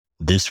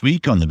This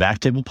week on the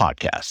Backtable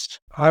Podcast.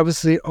 I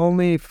was the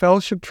only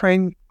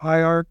fellowship-trained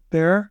IR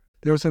there.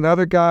 There was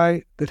another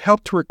guy that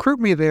helped to recruit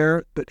me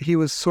there, that he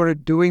was sort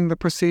of doing the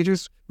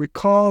procedures.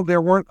 Recall,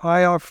 there weren't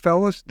IR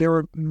fellows. There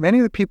were many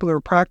of the people that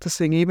were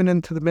practicing even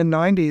into the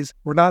mid-90s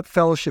were not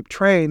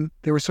fellowship-trained.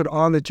 They were sort of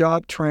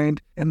on-the-job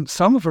trained, and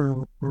some of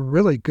them were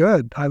really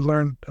good. I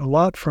learned a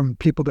lot from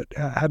people that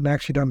hadn't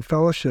actually done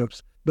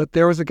fellowships. But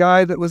there was a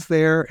guy that was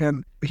there,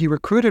 and he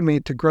recruited me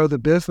to grow the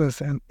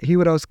business, and he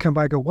would always come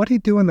by and go, "What are you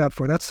doing that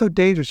for? That's so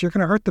dangerous. You're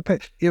going to hurt the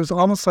patient." It was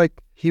almost like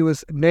he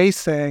was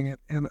naysaying it,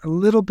 and a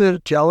little bit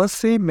of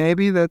jealousy,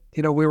 maybe, that,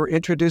 we were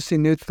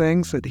introducing new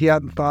things that he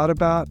hadn't thought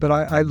about. But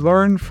I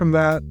learned from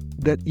that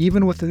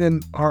even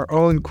within our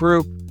own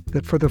group,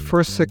 that for the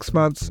first 6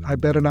 months, I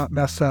better not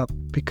mess up,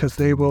 because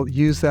they will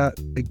use that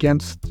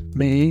against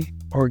me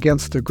or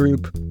against the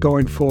group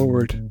going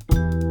forward.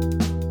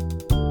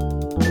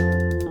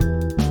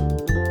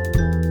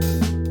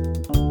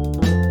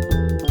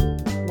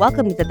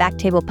 Welcome to the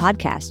Backtable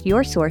Podcast,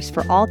 your source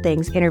for all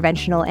things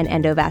interventional and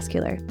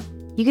endovascular.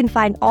 You can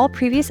find all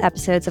previous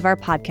episodes of our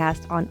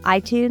podcast on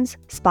iTunes,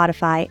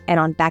 Spotify, and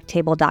on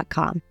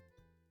backtable.com.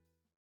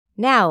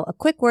 Now, a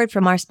quick word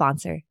from our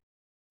sponsor.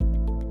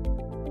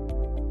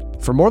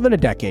 For more than a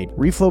decade,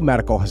 Reflow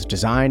Medical has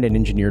designed and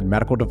engineered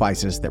medical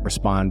devices that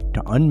respond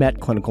to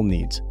unmet clinical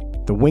needs.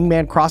 The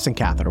Wingman crossing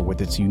catheter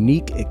with its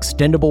unique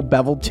extendable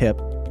beveled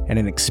tip and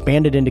an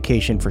expanded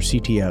indication for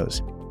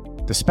CTOs.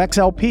 The Specs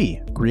LP,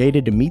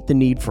 created to meet the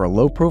need for a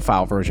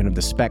low-profile version of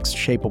the Specs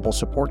shapeable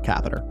support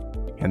catheter,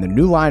 and the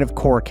new line of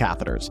core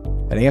catheters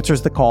that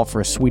answers the call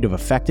for a suite of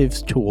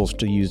effective tools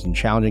to use in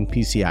challenging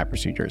PCI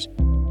procedures.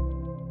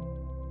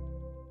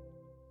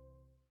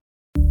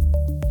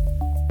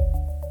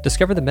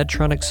 Discover the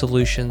Medtronic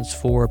solutions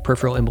for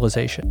peripheral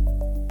embolization.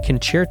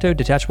 Concerto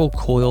detachable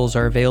coils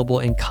are available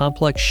in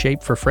complex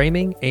shape for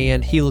framing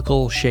and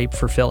helical shape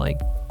for filling.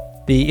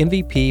 The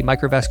MVP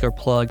microvascular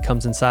plug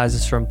comes in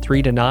sizes from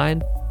 3 to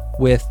 9,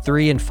 with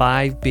 3 and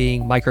 5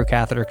 being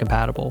microcatheter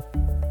compatible.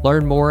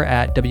 Learn more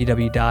at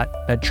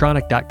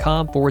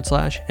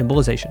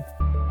www.medtronic.com/embolization.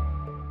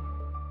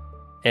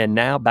 And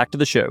now back to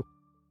the show.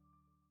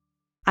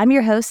 I'm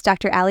your host,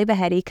 Dr. Ali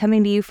Behetti,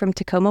 coming to you from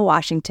Tacoma,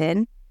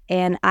 Washington,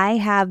 and I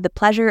have the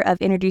pleasure of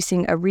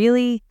introducing a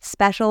really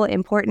special,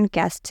 important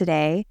guest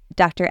today,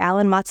 Dr.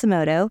 Alan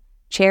Matsumoto,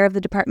 Chair of the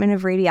Department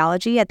of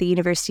Radiology at the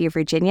University of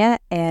Virginia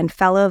and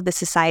Fellow of the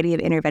Society of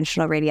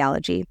Interventional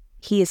Radiology.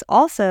 He is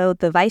also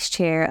the Vice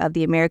Chair of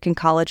the American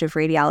College of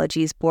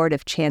Radiology's Board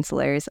of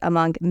Chancellors,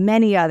 among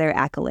many other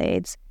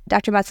accolades.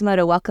 Dr.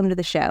 Matsumoto, welcome to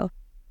the show.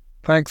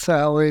 Thanks,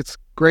 Ali. It's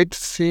great to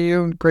see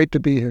you and great to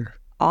be here.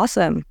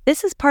 Awesome.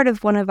 This is part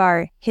of one of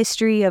our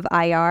History of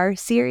IR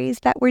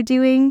series that we're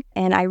doing,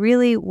 and I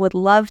really would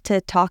love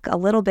to talk a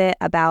little bit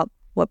about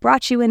what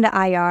brought you into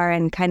IR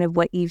and kind of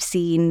what you've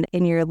seen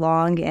in your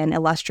long and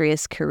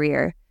illustrious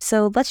career.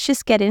 So let's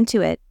just get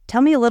into it.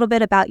 Tell me a little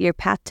bit about your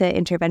path to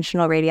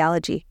interventional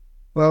radiology.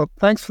 Well,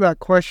 thanks for that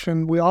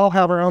question. We all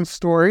have our own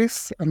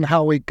stories and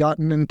how we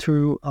gotten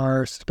into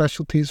our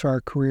specialties or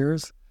our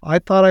careers. I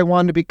thought I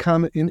wanted to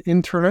become an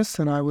internist,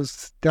 and I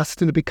was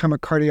destined to become a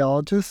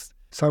cardiologist.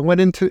 So I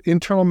went into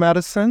internal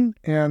medicine,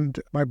 and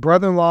my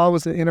brother-in-law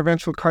was an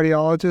interventional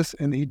cardiologist,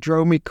 and he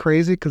drove me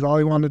crazy because all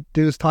he wanted to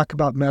do is talk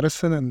about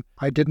medicine, and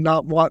I did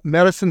not want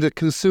medicine to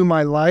consume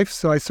my life,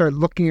 so I started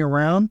looking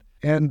around.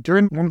 And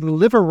during one of the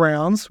liver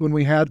rounds, when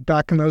we had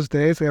back in those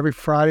days, every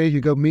Friday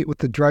you go meet with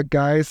the drug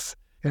guys,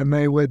 and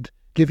they would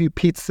give you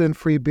pizza and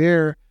free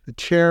beer. The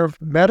chair of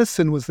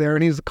medicine was there,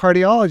 and he's a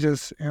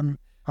cardiologist, and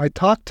I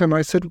talked to him.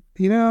 I said,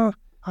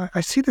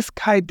 I see this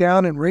guy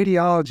down in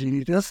radiology, and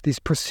he does these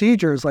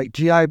procedures like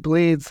GI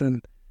bleeds,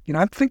 and,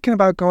 I'm thinking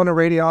about going to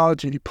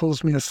radiology. And he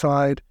pulls me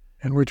aside,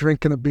 and we're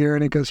drinking a beer,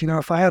 and he goes,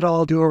 if I had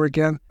all do over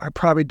again, I'd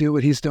probably do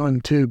what he's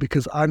doing too,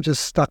 because I'm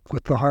just stuck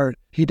with the heart.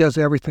 He does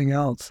everything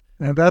else.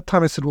 And at that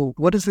time I said, well,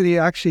 what is it he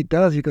actually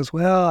does? He goes,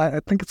 well, I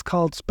think it's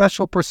called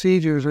special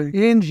procedures or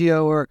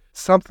angio or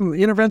something,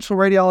 interventional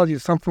radiology or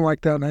something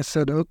like that. And I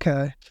said,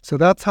 okay. So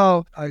that's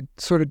how I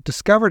sort of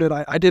discovered it.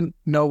 I didn't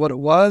know what it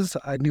was.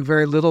 I knew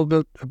very little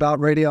bit about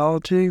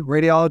radiology.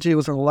 Radiology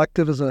was an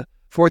elective as a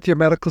fourth-year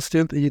medical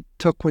student that you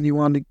took when you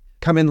wanted to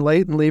come in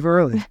late and leave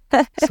early.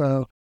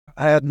 So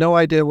I had no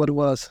idea what it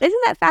was.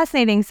 Isn't that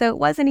fascinating? So it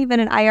wasn't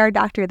even an IR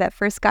doctor that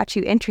first got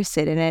you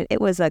interested in it.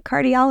 It was a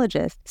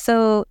cardiologist.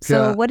 So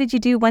Yeah. What did you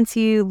do once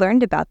you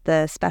learned about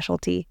the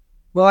specialty?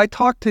 Well, I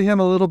talked to him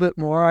a little bit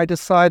more. I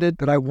decided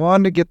that I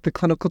wanted to get the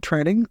clinical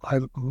training.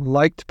 I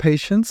liked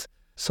patients.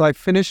 So I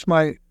finished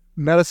my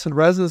medicine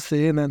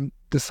residency and then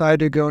decided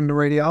to go into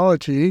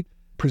radiology,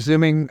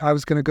 presuming I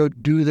was going to go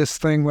do this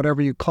thing,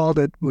 whatever you called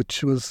it,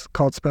 which was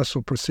called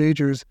special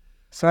procedures.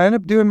 So I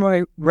ended up doing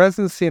my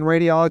residency in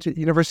radiology at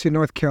the University of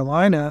North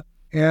Carolina.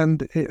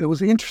 And it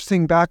was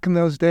interesting back in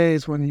those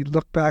days when you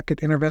look back at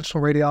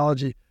interventional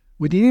radiology,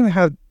 we didn't even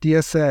have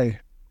DSA.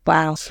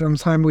 Wow.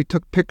 Sometimes we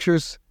took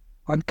pictures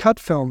on cut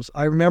films.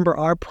 I remember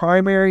our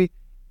primary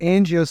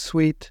angio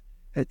suite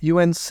at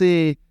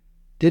UNC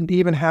didn't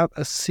even have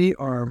a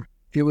C-arm.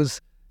 It was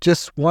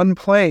just one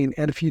plane.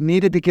 And if you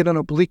needed to get an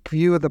oblique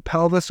view of the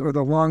pelvis or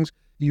the lungs,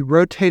 you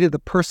rotated the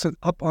person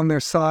up on their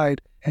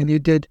side and you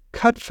did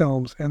cut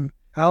films. And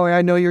Allie,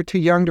 I know you're too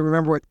young to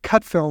remember what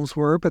cut films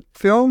were, but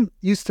film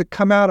used to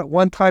come out at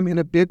one time in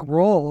a big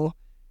roll,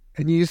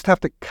 and you used to have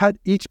to cut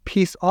each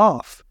piece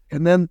off.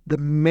 And then the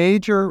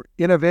major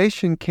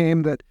innovation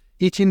came that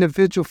each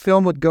individual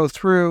film would go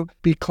through,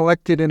 be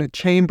collected in a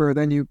chamber,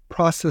 then you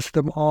process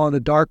them all in a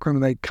darkroom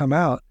and they'd come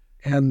out.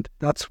 And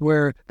that's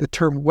where the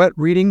term wet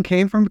reading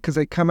came from, because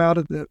they come out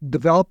of the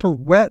developer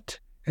wet,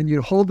 and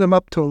you hold them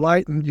up to a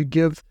light and you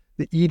give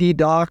the ED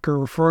doc or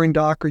referring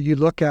doc, or you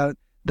look at it,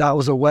 that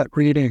was a wet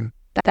reading.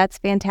 That's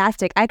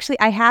fantastic. Actually,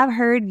 I have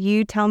heard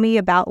you tell me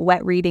about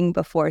wet reading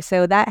before,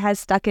 so that has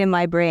stuck in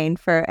my brain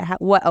for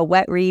what a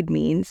wet read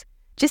means.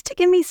 Just to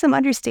give me some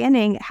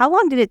understanding, how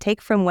long did it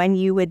take from when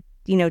you would,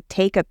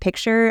 take a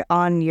picture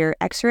on your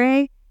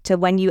x-ray to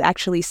when you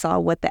actually saw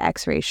what the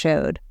x-ray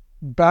showed?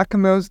 Back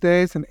in those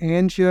days, an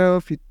angio,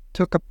 if you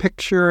took a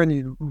picture and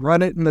you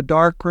run it in the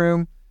dark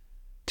room,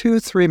 2 to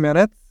 3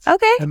 minutes.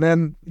 Okay. And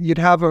then you'd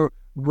have a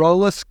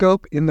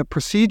roloscope in the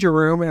procedure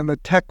room, and the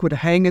tech would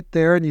hang it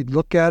there, and you'd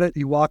look at it.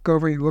 You walk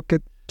over, you look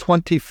at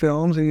 20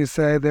 films, and you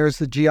say, there's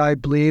the GI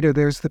bleed or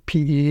there's the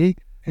PE.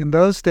 In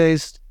those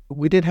days,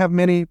 we didn't have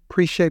many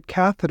pre-shaped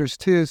catheters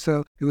too,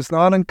 so it was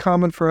not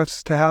uncommon for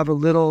us to have a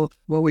little,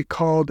 what we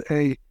called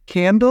a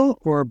candle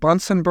or a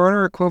Bunsen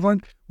burner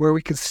equivalent, where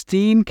we could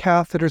steam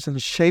catheters and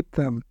shape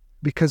them,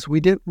 because we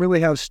didn't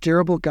really have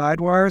steerable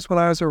guide wires when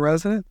I was a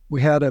resident.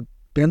 We had a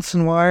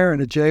Benson wire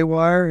and a J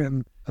wire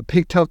and a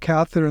pigtail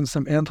catheter and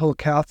some end-hole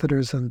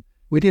catheters, and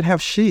we didn't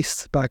have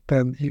sheaths back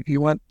then. You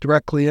went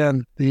directly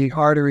in the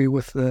artery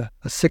with a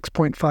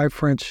 6.5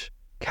 French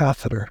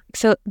catheter.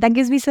 So that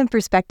gives me some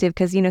perspective,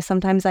 because,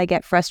 sometimes I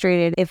get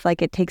frustrated if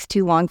it takes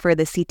too long for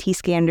the CT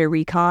scan to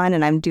recon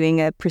and I'm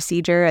doing a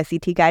procedure, a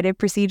CT guided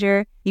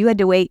procedure. You had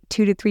to wait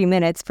 2 to 3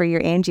 minutes for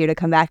your angio to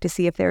come back to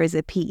see if there was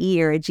a PE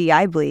or a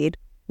GI bleed.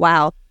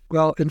 Wow.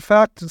 Well, in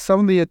fact,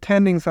 some of the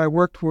attendings I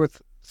worked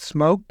with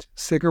smoked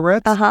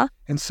cigarettes.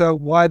 And so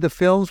while the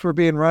films were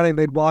being running,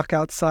 they'd walk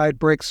outside,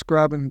 break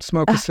scrub, and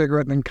smoke a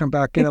cigarette, and then come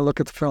back in and look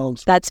at the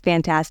films. That's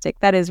fantastic.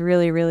 That is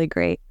really, really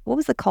great. What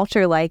was the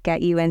culture like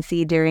at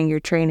UNC during your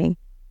training?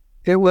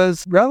 It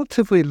was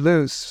relatively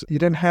loose. You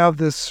didn't have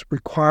this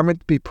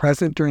requirement to be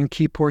present during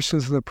key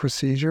portions of the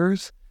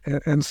procedures.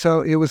 And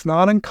so it was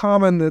not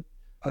uncommon that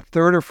a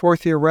 3rd or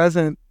 4th year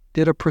resident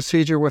did a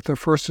procedure with a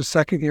 1st or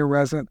 2nd year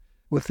resident,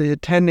 with the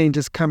attending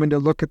just coming to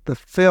look at the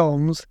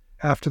films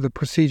after the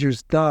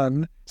procedure's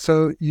done.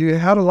 So you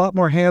had a lot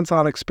more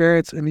hands-on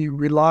experience, and you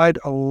relied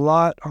a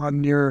lot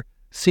on your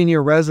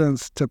senior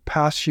residents to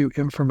pass you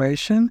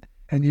information.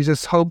 And you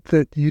just hoped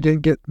that you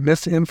didn't get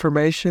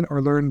misinformation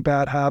or learn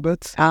bad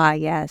habits.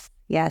 Yes.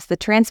 The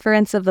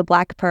transference of the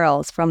black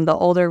pearls from the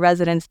older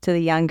residents to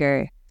the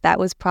younger. That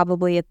was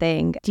probably a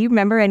thing. Do you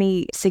remember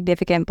any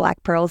significant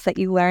black pearls that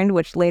you learned,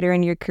 which later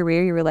in your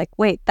career you were like,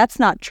 wait, that's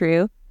not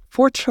true?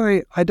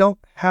 Fortunately, I don't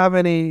have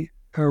any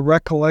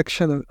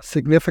recollection of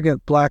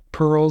significant black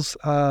pearls,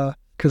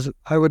 because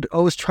I would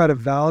always try to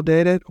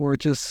validate it or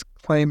just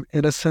claim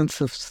innocence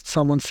if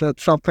someone said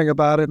something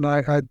about it, and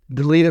I'd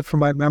delete it from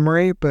my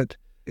memory. But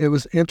it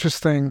was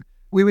interesting.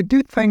 We would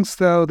do things,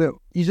 though, that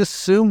you just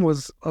assume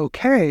was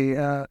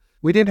okay.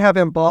 We didn't have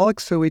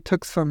embolics, so we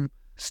took some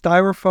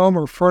styrofoam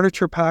or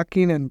furniture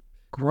packing and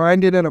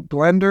grind it in a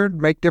blender,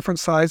 make different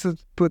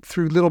sizes, put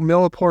through little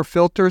millipore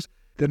filters,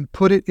 then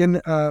put it in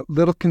a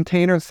little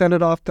container and send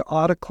it off to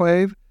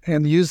autoclave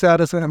and use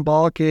that as an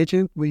embolic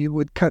agent. We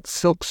would cut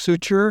silk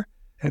suture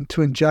and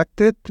to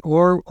inject it,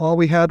 or all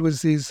we had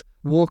was these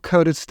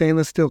wool-coated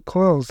stainless steel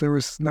coils. There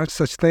was no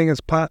such thing as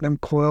platinum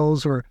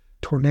coils or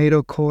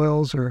tornado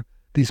coils or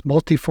these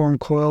multiform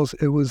coils.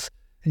 It was,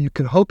 you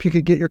could hope you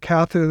could get your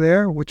catheter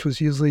there, which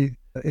was usually,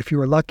 if you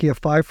were lucky, a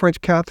 5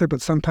 French catheter,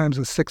 but sometimes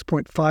a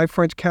 6.5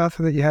 French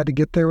catheter that you had to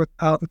get there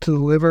out into the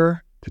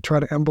liver to try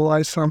to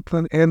embolize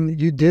something. And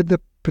you did the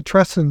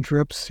Pitressin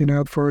drips,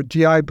 for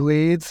GI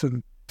bleeds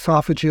and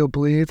esophageal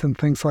bleeds and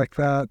things like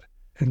that,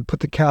 and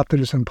put the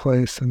catheters in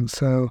place. And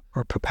so,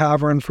 or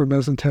papaverin for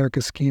mesenteric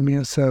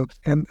ischemia. So,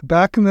 and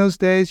back in those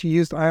days, you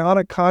used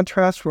ionic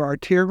contrast for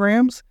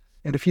arteriograms.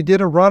 And if you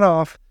did a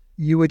runoff,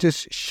 you would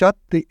just shut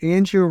the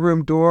angio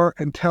room door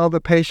and tell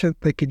the patient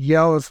they could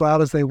yell as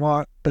loud as they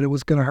want, but it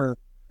was going to hurt.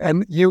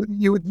 And you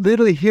would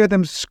literally hear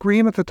them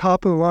scream at the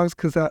top of the lungs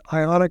because that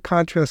ionic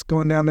contrast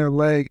going down their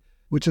leg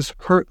would just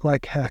hurt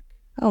like heck.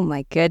 Oh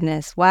my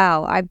goodness.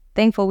 Wow. I'm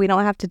thankful we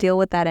don't have to deal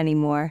with that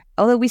anymore.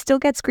 Although we still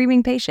get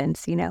screaming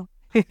patients,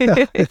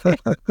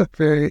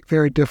 Very,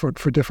 very different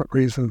for different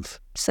reasons.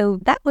 So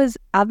that was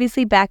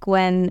obviously back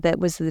when that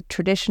was the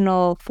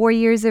traditional 4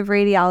 years of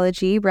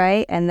radiology,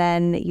 right? And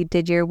then you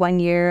did your 1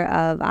 year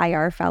of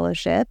IR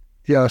fellowship.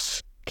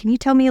 Yes. Can you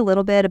tell me a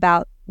little bit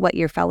about what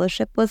your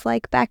fellowship was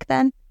like back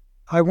then?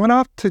 I went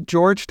off to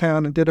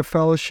Georgetown and did a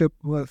fellowship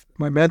with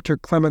my mentor,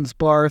 Clemens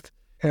Barth,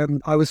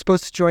 and I was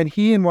supposed to join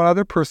he and one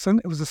other person.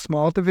 It was a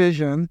small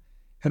division,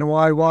 And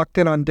while I walked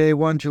in on day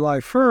one, July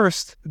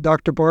 1st,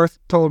 Dr. Barth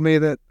told me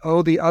that,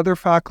 the other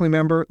faculty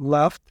member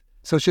left,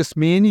 so it's just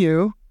me and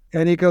you.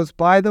 And he goes,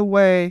 by the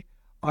way,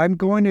 I'm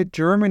going to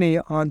Germany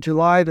on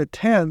July the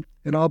 10th,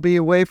 and I'll be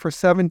away for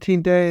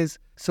 17 days.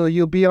 So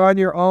you'll be on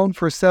your own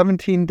for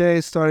 17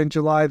 days starting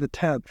July the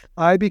 10th.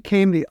 I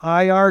became the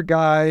IR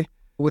guy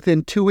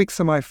within 2 weeks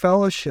of my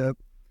fellowship.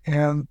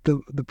 And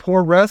the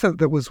poor resident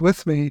that was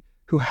with me,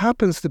 who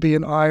happens to be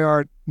an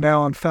IR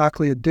now on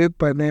faculty at Duke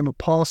by the name of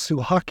Paul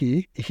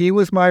Suhaki, he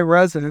was my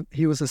resident.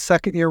 He was a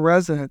second-year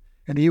resident,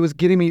 and he was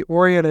getting me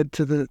oriented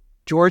to the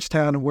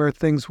Georgetown and where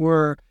things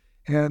were.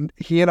 And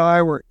he and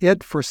I were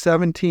it for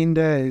 17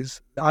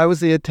 days. I was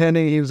the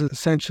attending. He was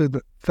essentially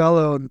the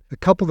fellow. And a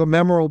couple of the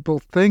memorable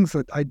things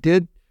that I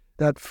did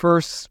that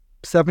first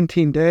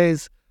 17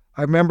 days,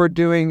 I remember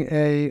doing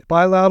a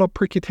bilateral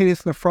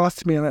percutaneous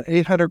nephrostomy on an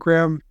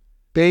 800-gram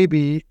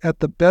baby at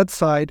the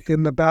bedside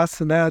in the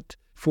bassinet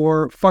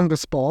for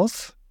fungus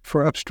balls,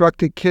 for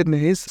obstructed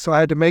kidneys. So I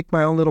had to make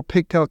my own little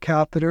pigtail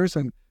catheters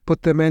and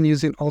put them in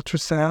using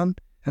ultrasound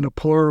and a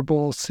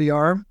plurable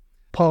C-arm.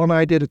 Paul and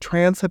I did a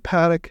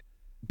transhepatic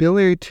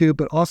biliary tube,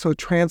 but also a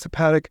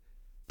transhepatic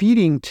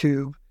feeding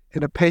tube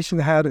in a patient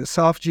that had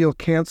esophageal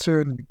cancer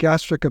and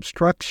gastric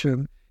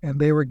obstruction, and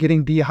they were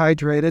getting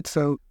dehydrated.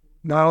 So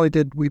not only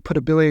did we put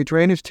a biliary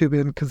drainage tube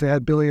in because they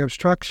had biliary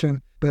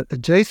obstruction, but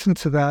adjacent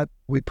to that,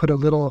 we put a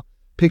little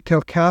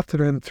pigtail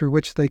catheter in through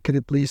which they could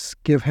at least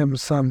give him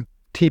some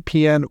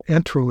TPN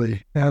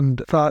enterally,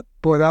 and thought,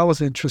 boy, that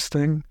was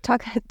interesting.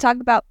 Talk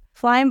about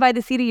flying by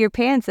the seat of your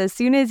pants as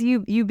soon as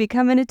you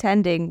become an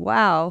attending.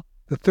 Wow.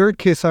 The third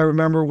case I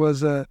remember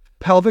was a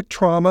pelvic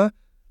trauma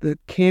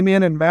that came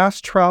in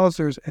mass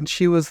trousers, and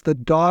she was the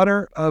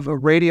daughter of a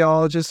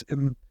radiologist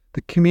in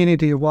the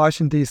community of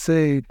Washington,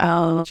 D.C.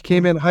 Oh. She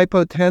came in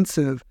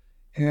hypotensive,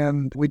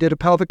 and we did a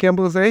pelvic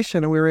embolization,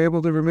 and we were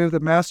able to remove the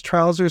mass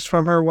trousers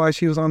from her while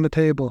she was on the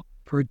table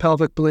for a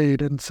pelvic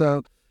bleed. And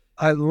so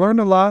I learned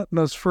a lot in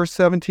those first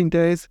 17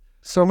 days,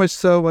 so much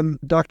so when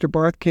Dr.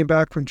 Barth came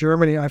back from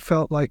Germany, I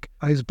felt like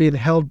I was being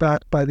held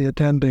back by the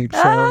attending.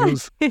 So it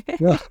was,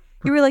 yeah.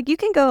 You were like, you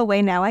can go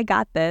away now. I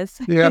got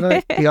this.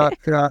 Yeah.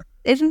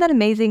 Isn't that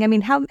amazing? I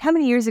mean, how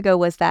many years ago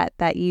was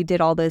that you did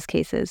all those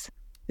cases?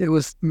 It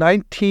was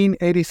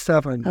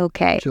 1987.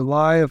 Okay.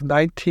 July of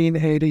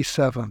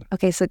 1987.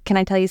 Okay, so can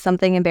I tell you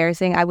something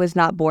embarrassing? I was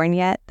not born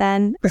yet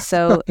then.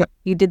 So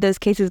you did those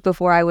cases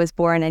before I was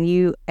born, and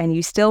you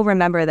still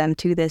remember them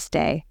to this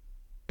day.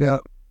 Yeah.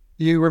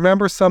 You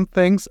remember some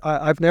things.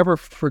 I've never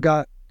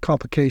forgot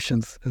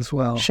complications as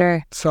well.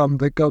 Sure. Some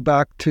that go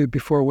back to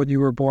before when you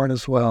were born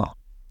as well.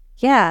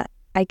 Yeah.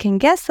 I can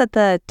guess that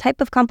the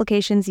type of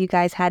complications you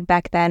guys had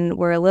back then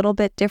were a little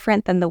bit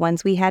different than the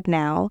ones we had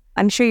now.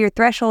 I'm sure your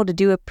threshold to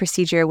do a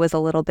procedure was a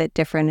little bit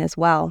different as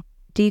well.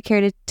 Do you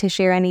care to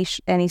share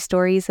any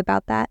stories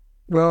about that?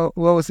 Well,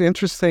 what was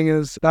interesting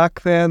is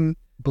back then,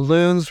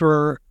 balloons we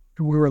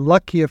were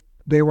lucky if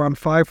they were on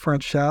 5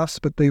 French shafts,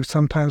 but they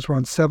sometimes were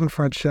on 7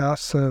 French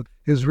shafts. So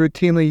it was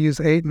routinely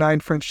used 8, 9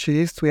 French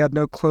sheaths. We had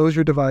no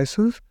closure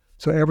devices,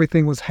 so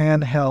everything was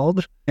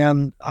handheld.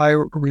 And I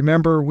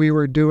remember we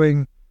were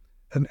doing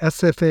an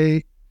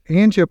SFA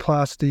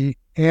angioplasty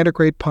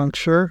antegrade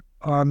puncture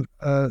on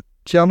a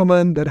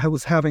gentleman that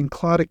was having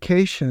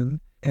claudication,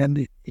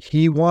 and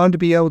he wanted to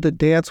be able to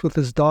dance with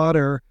his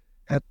daughter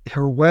at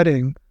her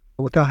wedding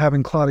without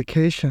having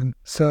claudication.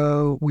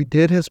 So we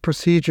did his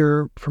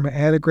procedure from an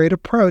antegrade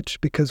approach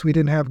because we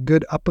didn't have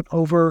good up and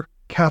over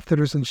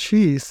catheters and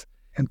sheaths.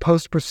 And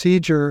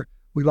post-procedure,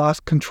 we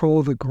lost control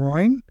of the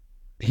groin.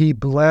 He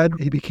bled.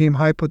 He became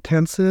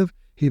hypotensive.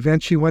 He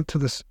eventually went to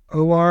the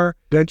OR,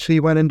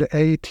 eventually went into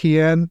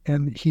ATN,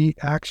 and he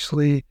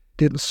actually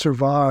didn't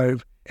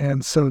survive.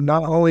 And so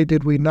not only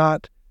did we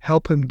not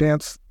help him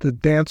dance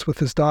with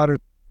his daughter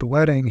at the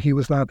wedding, he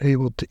was not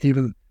able to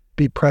even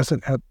be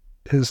present at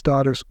his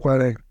daughter's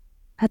wedding.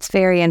 That's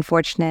very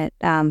unfortunate.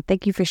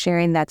 Thank you for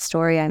sharing that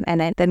story. And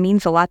that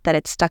means a lot that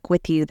it stuck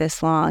with you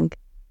this long,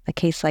 a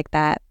case like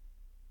that.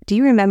 Do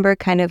you remember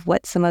kind of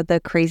what some of the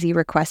crazy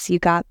requests you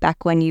got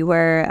back when you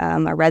were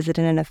a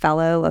resident and a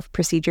fellow of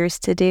procedures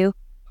to do?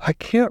 I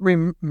can't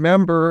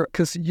remember,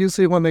 because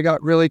usually when they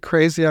got really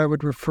crazy, I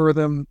would refer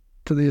them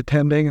to the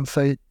attending and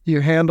say,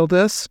 you handle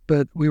this.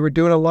 But we were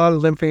doing a lot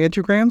of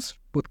lymphangiograms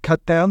with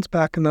cut downs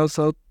back in those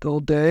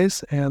old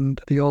days,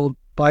 and the old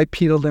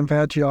bipedal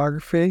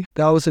lymphangiography.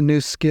 That was a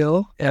new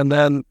skill. And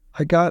then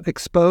I got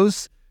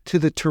exposed to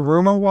the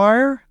Terumo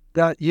wire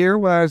that year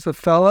when I was a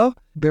fellow.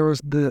 There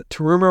was the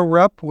Terumo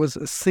rep was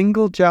a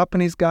single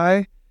Japanese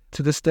guy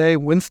to this day,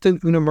 Winston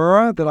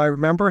Unamura, that I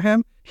remember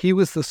him. He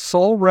was the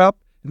sole rep,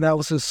 and that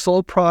was his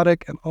sole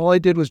product. And all he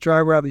did was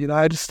drive around the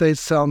United States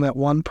selling that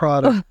one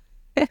product.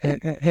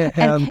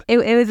 and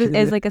it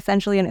was like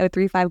essentially an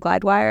 035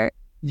 glide wire.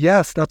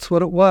 Yes, that's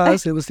what it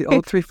was. It was the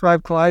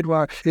 035 glide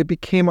wire. It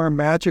became our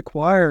magic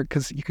wire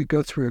because you could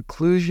go through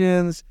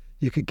occlusions.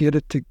 You could get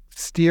it to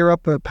steer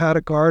up a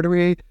hepatic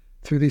artery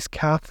through these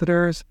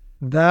catheters.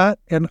 That,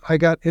 and I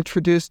got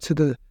introduced to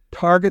the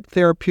Target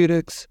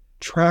Therapeutics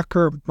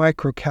tracker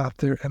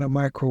microcatheter and a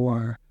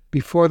microwire.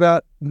 before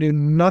that, knew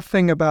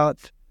nothing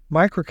about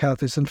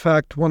microcatheters. In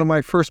fact, one of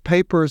my first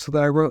papers that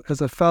I wrote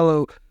as a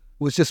fellow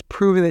was just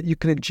proving that you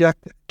can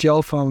inject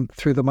gel foam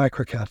through the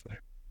microcatheter.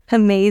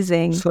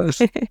 Amazing. So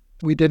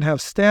we didn't have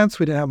stents,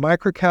 we didn't have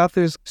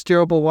microcatheters,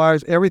 steerable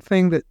wires,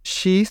 everything that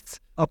sheaths,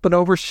 up and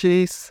over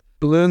sheaths,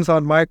 balloons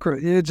on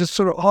just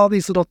sort of all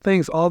these little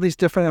things, all these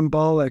different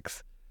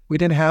embolics. We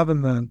didn't have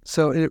them then.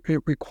 So it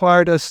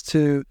required us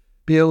to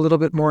be a little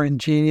bit more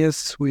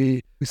ingenious.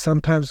 We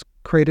sometimes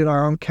created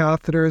our own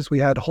catheters. We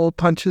had hole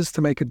punches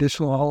to make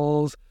additional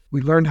holes. We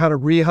learned how to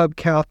rehub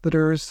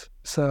catheters.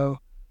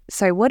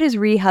 Sorry, what does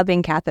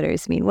rehubbing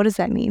catheters mean? What does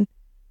that mean?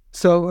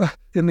 So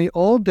in the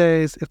old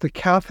days, if the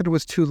catheter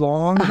was too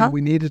long and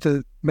we needed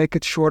to make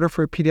it shorter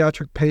for a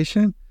pediatric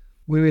patient,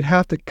 we would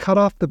have to cut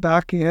off the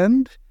back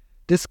end,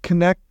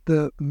 disconnect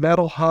the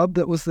metal hub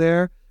that was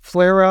there,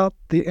 flare out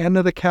the end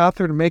of the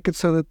catheter to make it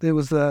so that there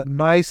was a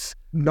nice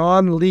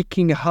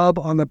non-leaking hub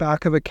on the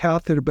back of a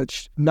catheter,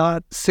 but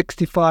not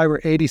 65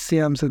 or 80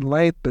 cms in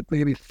length, but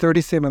maybe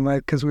 30 cm in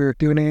length because we were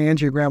doing an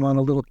angiogram on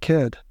a little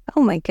kid.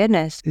 Oh my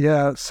goodness.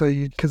 Yeah, so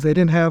because they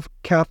didn't have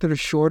catheter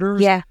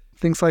shorters. Yeah.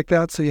 Things like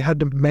that, so you had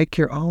to make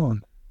your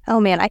own. Oh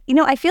man, I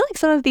feel like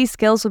some of these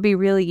skills would be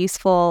really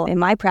useful in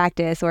my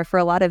practice or for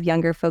a lot of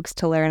younger folks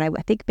to learn.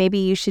 I think maybe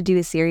you should do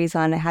a series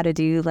on how to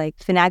do like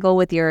finagle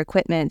with your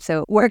equipment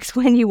so it works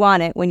when you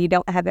want it, when you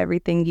don't have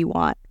everything you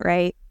want,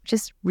 right?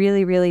 Just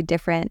really, really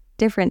different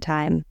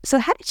time. So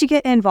how did you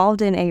get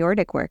involved in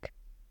aortic work?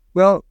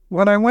 Well,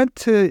 when I went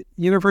to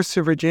University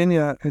of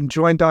Virginia and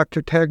joined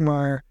Dr.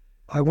 Tegmeyer,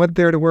 I went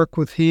there to work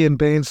with he and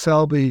Bain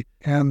Selby,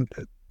 and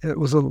it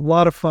was a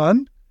lot of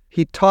fun.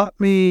 He taught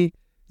me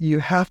you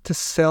have to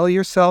sell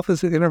yourself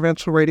as an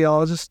interventional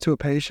radiologist to a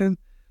patient.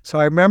 So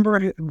I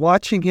remember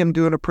watching him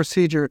doing a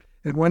procedure,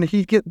 and when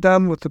he'd get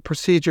done with the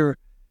procedure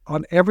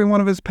on every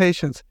one of his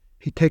patients,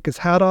 he'd take his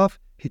hat off,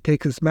 he'd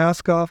take his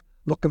mask off,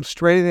 look him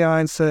straight in the eye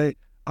and say,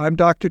 "I'm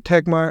Dr.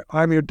 Tegmeyer,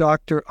 I'm your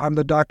doctor, I'm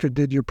the doctor who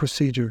did your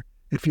procedure.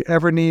 If you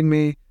ever need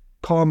me,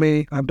 call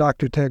me, I'm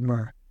Dr.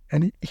 Tegmeyer."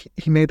 And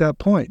he made that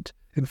point.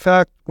 In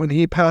fact, when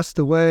he passed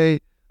away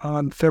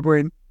on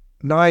February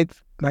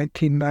 9th,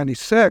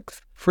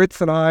 1996,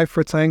 Fritz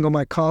Engel,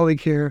 my colleague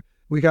here,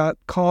 we got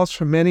calls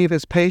from many of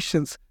his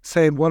patients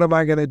saying, "What am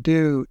I going to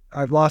do?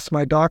 I've lost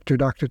my doctor,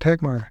 Dr.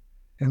 Tegmeyer."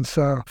 And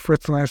so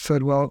Fritz and I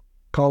said, "Well,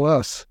 call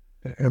us."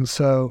 And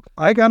so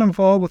I got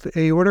involved with the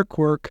aortic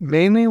work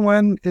mainly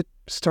when it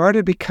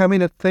started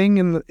becoming a thing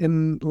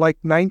in like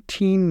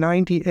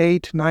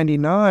 1998,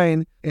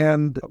 99.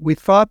 And we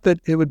thought that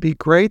it would be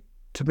great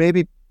to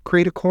maybe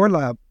create a core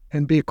lab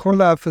and be a core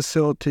lab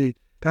facility.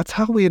 That's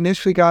how we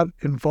initially got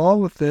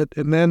involved with it.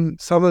 And then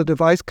some of the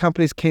device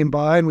companies came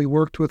by and we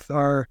worked with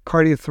our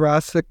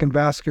cardiothoracic and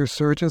vascular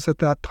surgeons at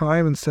that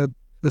time and said,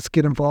 let's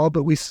get involved.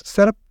 But we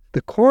set up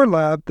the core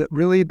lab that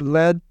really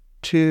led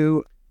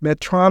to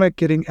Medtronic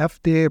getting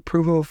FDA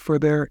approval for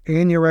their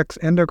ANUREX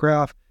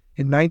endograph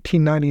in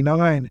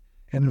 1999.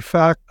 And in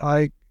fact,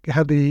 I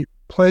had the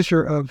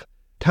pleasure of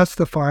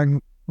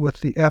testifying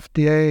with the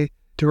FDA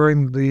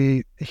during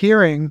the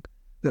hearing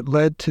that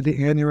led to the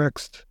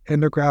ANUREX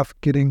endograph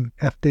getting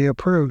FDA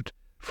approved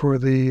for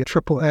the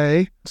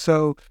AAA.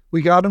 So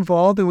we got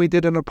involved and we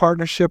did it in a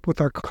partnership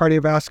with our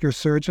cardiovascular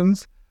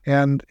surgeons.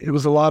 And it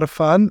was a lot of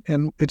fun,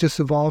 and it just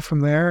evolved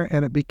from there,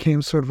 and it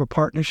became sort of a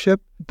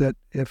partnership that,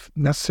 if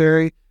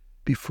necessary,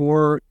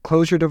 before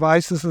closure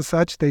devices and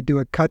such, they do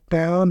a cut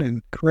down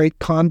and create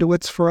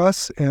conduits for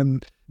us,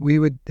 and we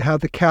would have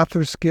the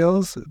catheter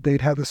skills,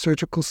 they'd have the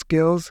surgical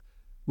skills,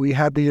 we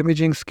had the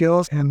imaging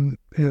skills, and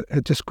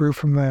it just grew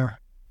from there.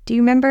 Do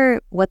you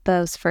remember what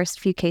those first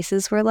few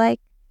cases were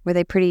like? Were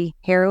they pretty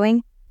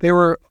harrowing? They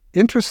were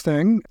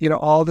interesting,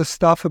 all this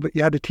stuff, but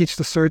you had to teach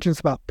the surgeons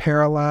about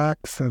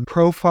parallax and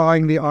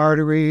profiling the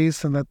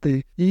arteries, and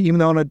that even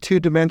though on a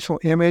two-dimensional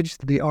image,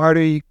 the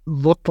artery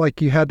looked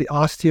like you had the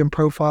ostium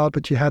profiled,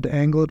 but you had to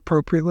angle it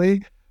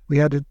appropriately. We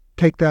had to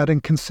take that in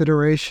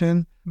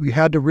consideration. We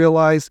had to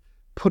realize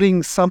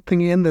putting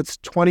something in that's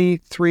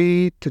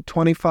 23 to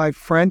 25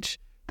 French,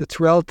 that's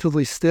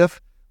relatively stiff,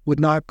 would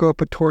not go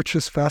up a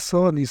tortuous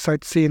vessel, and you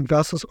start seeing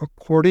vessels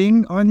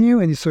according on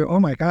you, and you say, oh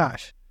my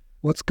gosh,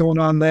 what's going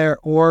on there?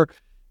 Or,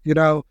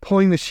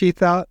 pulling the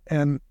sheath out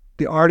and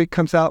the artery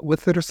comes out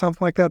with it or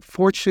something like that.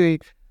 Fortunately,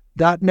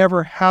 that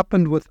never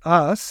happened with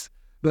us,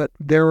 but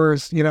there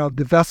was,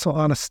 the vessel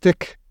on a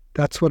stick.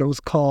 That's what it was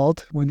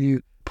called when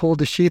you pulled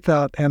the sheath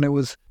out, and it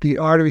was the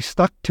artery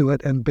stuck to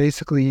it, and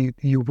basically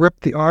you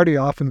ripped the artery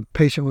off, and the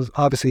patient was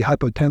obviously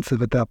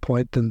hypotensive at that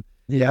point, and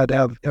you had to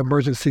have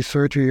emergency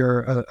surgery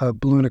or a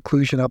balloon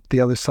occlusion up the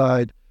other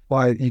side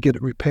while you get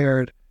it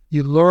repaired.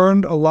 You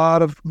learned a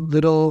lot of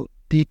little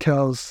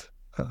details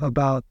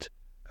about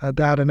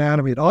that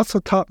anatomy. It also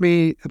taught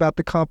me about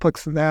the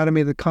complex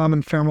anatomy of the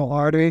common femoral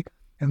artery,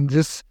 and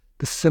just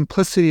the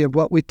simplicity of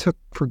what we took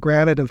for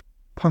granted of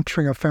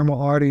puncturing a femoral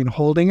artery and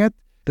holding it,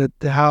 that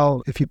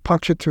how if you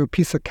puncture through a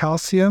piece of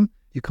calcium,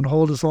 you can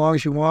hold as long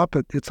as you want,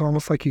 but it's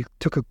almost like you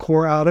took a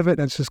core out of it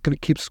and it's just going to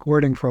keep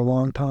squirting for a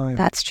long time.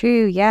 That's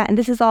true, yeah. And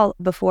this is all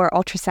before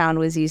ultrasound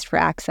was used for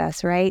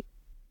access, right?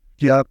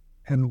 Yep.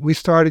 And we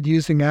started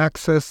using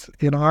Access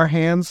in our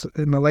hands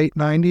in the late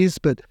 90s.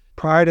 But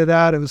prior to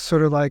that, it was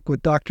sort of like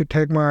what Dr.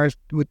 Tegmeyer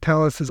would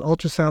tell us is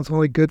ultrasound's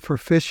only good for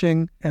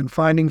fishing and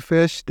finding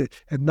fish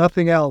and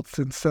nothing else.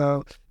 And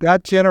so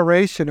that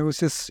generation, it was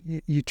just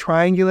you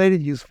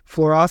triangulated, used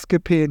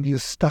fluoroscopy, and you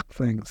stuck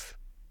things.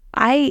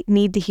 I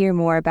need to hear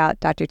more about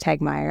Dr.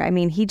 Tegmeyer. I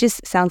mean, he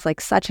just sounds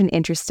like such an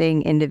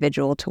interesting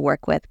individual to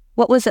work with.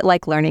 What was it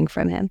like learning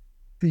from him?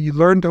 You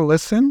learn to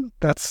listen.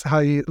 That's how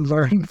you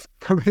learn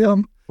from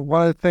him.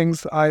 One of the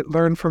things I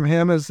learned from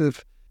him is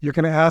if you're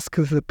going to ask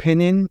his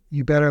opinion,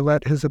 you better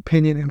let his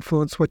opinion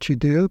influence what you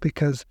do,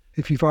 because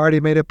if you've already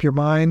made up your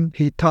mind,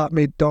 he taught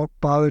me don't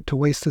bother to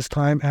waste his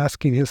time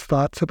asking his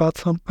thoughts about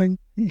something.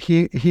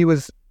 He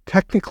was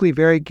technically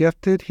very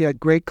gifted. He had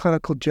great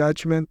clinical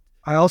judgment.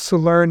 I also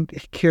learned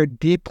he cared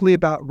deeply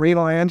about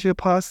renal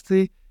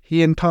angioplasty.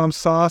 He and Tom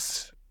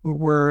Sauce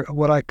were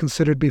what I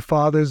consider to be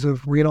fathers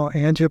of renal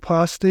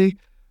angioplasty.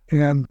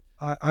 And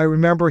I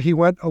remember he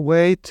went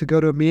away to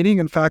go to a meeting.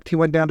 In fact, he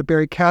went down to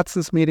Barry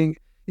Katz's meeting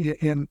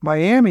in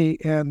Miami,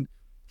 and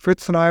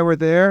Fritz and I were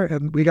there,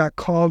 and we got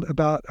called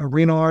about a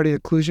renal artery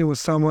occlusion with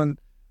someone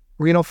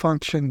renal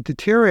function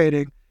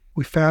deteriorating.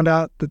 We found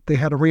out that they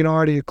had a renal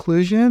artery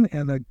occlusion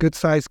and a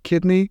good-sized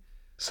kidney.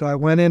 So I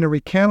went in and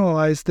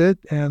recanalized it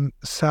and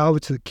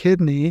salvaged the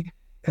kidney,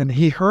 and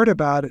he heard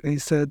about it, and he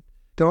said,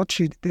 "Don't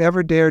you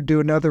ever dare do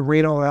another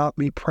renal without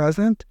me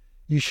present.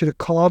 You should have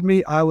called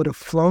me. I would have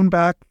flown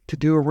back to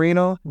do a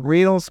renal.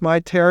 Renal's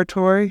my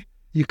territory.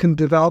 You can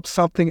develop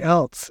something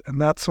else."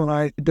 And that's when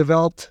I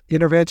developed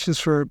interventions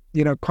for,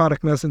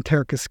 chronic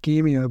mesenteric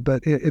ischemia.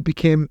 But it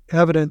became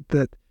evident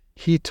that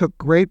he took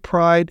great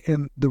pride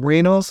in the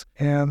renals,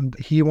 and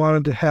he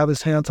wanted to have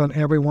his hands on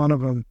every one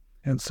of them.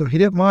 And so he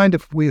didn't mind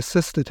if we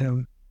assisted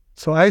him.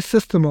 So I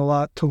assist him a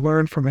lot to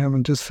learn from him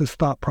and just his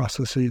thought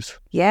processes.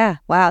 Yeah.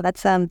 Wow.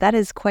 That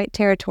is quite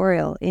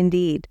territorial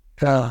indeed.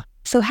 Yeah.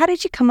 So how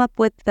did you come up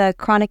with the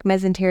chronic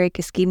mesenteric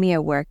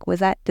ischemia work?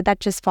 Did that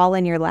just fall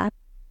in your lap?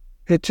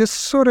 It just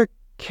sort of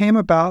came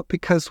about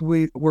because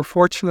we were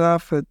fortunate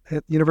enough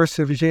at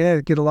University of Virginia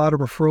to get a lot of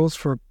referrals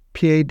for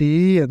PAD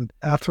and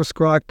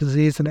atherosclerotic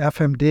disease and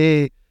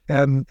FMD,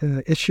 and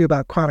an issue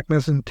about chronic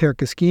mesenteric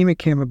ischemia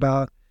came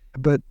about.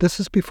 But this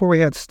is before we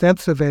had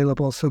stents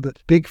available, so the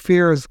big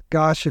fear is,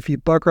 gosh, if you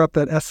bugger up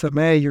that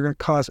SMA, you're going to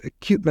cause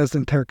acute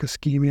mesenteric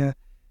ischemia,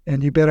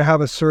 and you better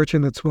have a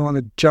surgeon that's willing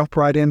to jump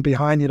right in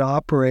behind you to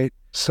operate.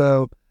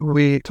 So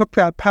we took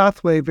that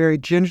pathway very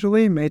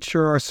gingerly, made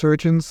sure our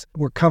surgeons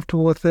were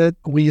comfortable with it.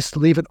 We used to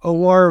leave an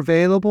OR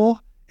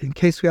available in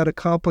case we had a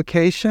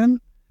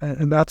complication.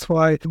 And that's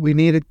why we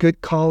needed good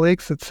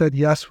colleagues that said,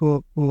 yes,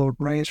 we'll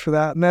arrange for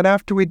that. And then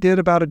after we did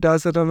about a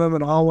dozen of them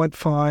and all went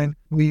fine,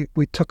 we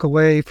took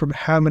away from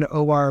having an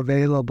OR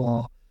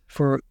available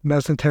for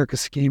mesenteric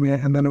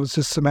ischemia. And then it was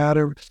just a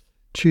matter of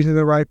choosing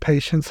the right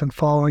patients and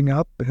following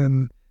up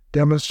and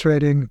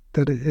demonstrating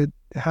that it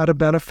had a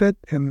benefit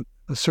in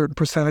a certain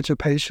percentage of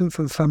patients,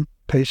 and some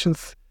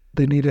patients,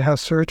 they need to have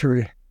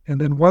surgery.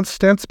 And then once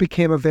stents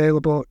became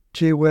available,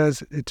 gee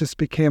whiz, it just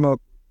became a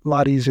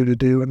lot easier to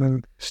do. And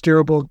then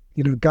steerable,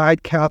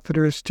 guide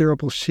catheters,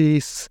 steerable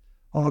sheaths,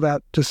 all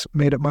that just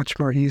made it much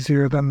more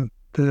easier. Than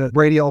the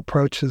radial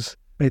approaches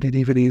made it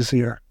even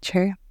easier.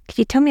 Sure. Could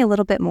you tell me a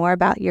little bit more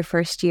about your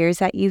first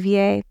years at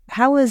UVA?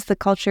 How was the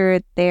culture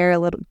there a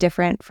little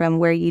different from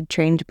where you'd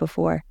trained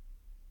before?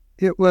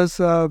 It was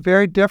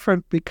very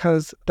different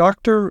because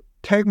Dr.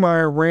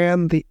 Tegmeyer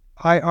ran the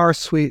IR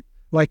suite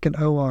like an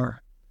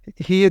OR.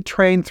 He had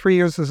trained 3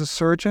 years as a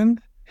surgeon.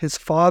 His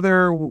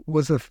father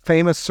was a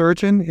famous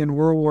surgeon in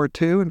World War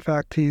II. In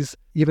fact, he's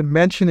even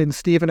mentioned in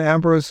Stephen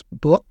Ambrose's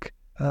book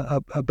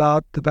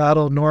about the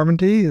Battle of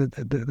Normandy.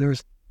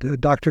 There's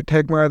Dr.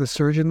 Tegmeyer, the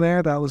surgeon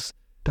there. That was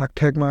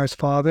Dr. Tegmeyer's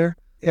father.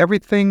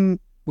 Everything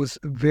was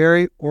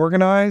very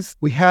organized.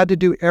 We had to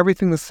do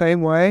everything the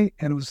same way,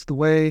 and it was the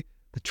way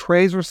the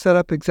trays were set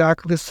up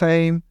exactly the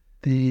same.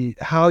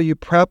 How you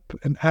prep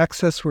and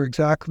access were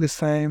exactly the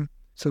same.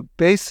 So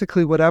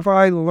basically, whatever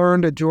I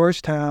learned at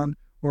Georgetown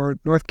or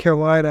North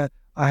Carolina,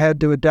 I had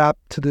to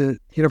adapt to the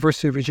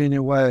University of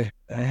Virginia way.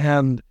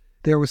 And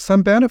there was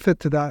some benefit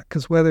to that,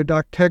 because whether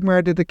Dr.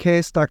 Tegmeyer did the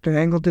case, Dr.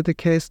 Engel did the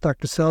case,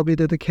 Dr. Selby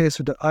did the case,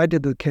 or I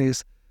did the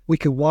case, we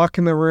could walk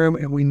in the room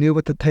and we knew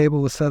what the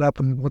table was set up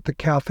and what the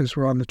catheters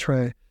were on the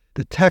tray.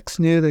 The techs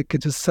knew they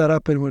could just set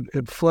up and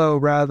it'd flow,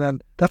 rather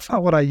than, that's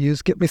not what I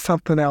use, get me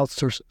something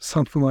else or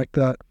something like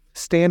that.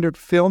 Standard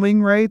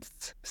filming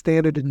rates,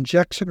 standard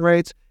injection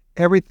rates,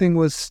 everything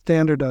was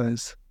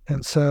standardized.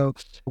 And so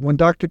when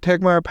Dr.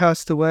 Tegmeyer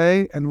passed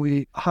away and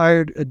we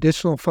hired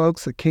additional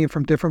folks that came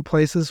from different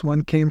places,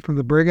 one came from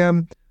the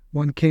Brigham,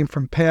 one came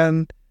from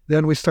Penn,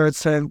 then we started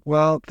saying,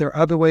 well, there are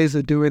other ways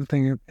of doing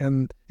things.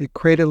 And it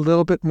created a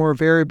little bit more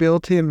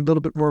variability and a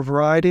little bit more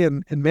variety.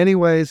 And in many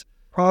ways,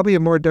 probably a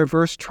more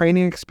diverse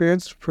training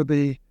experience for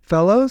the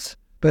fellows,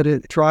 but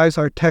it drives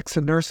our techs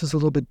and nurses a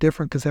little bit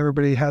different because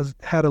everybody has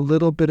had a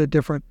little bit of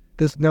different,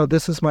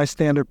 this is my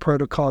standard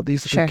protocol.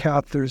 These are the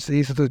catheters.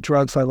 These are the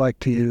drugs I like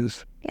to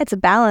use. Yeah, it's a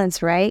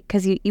balance, right?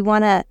 Because you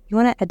want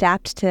to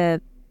adapt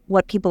to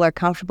what people are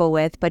comfortable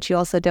with, but you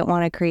also don't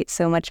want to create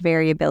so much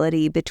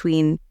variability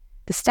between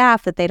the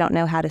staff that they don't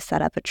know how to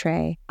set up a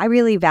tray. I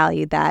really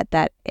valued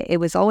that it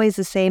was always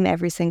the same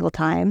every single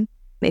time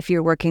if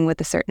you're working with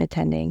a certain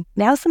attending.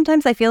 Now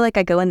sometimes I feel like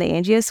I go in the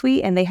angio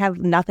suite and they have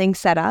nothing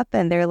set up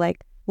and they're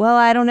like, well,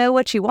 I don't know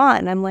what you want.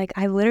 And I'm like,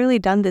 I've literally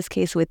done this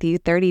case with you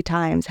 30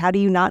 times. How do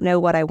you not know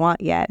what I want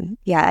yet?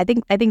 Yeah, I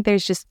think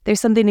there's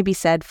something to be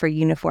said for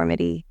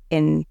uniformity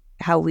in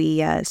how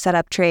we set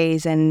up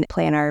trays and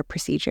plan our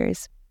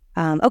procedures.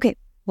 Okay,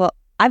 well,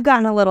 I've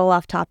gotten a little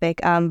off topic,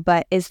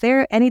 but is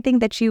there anything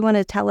that you want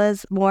to tell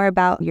us more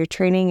about your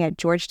training at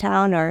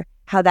Georgetown or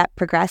how that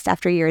progressed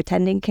after your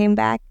attending came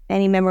back?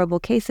 Any memorable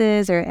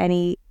cases or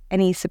any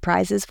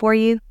surprises for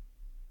you?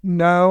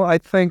 No, I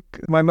think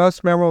my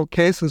most memorable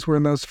cases were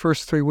in those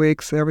first 3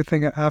 weeks.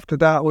 Everything after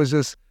that was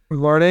just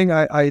learning.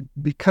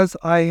 Because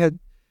I had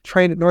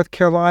trained at North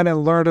Carolina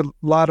and learned a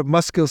lot of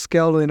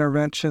musculoskeletal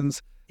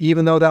interventions,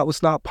 even though that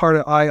was not part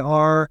of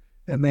IR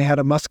and they had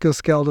a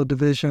musculoskeletal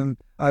division,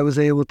 I was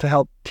able to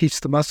help teach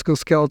the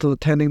musculoskeletal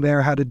attending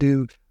there how to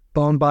do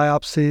bone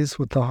biopsies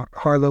with the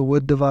Harlow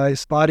Wood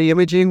device. Body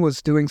imaging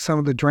was doing some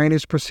of the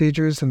drainage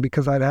procedures, and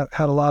because I'd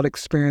had a lot of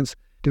experience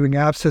doing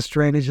abscess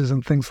drainages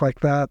and things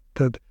like that,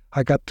 that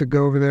I got to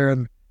go over there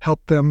and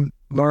help them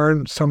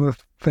learn some of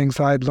the things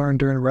I'd learned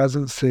during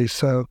residency.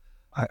 So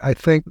I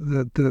think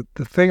the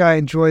thing I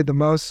enjoyed the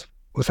most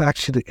was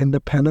actually the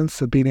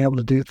independence of being able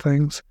to do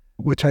things,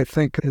 which I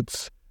think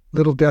it's a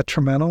little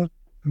detrimental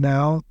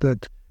now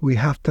that we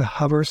have to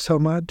hover so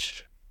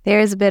much.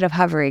 There is a bit of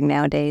hovering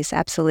nowadays,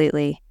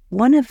 absolutely.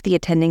 One of the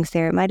attendings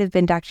there, it might have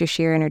been Dr.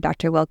 Sheeran or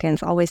Dr.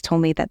 Wilkins, always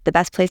told me that the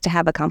best place to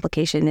have a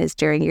complication is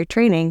during your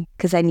training,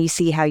 because then you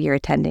see how your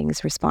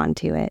attendings respond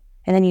to it,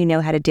 and then you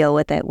know how to deal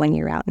with it when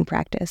you're out in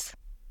practice.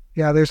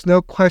 Yeah, there's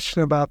no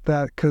question about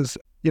that, because,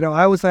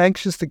 I was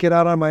anxious to get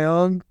out on my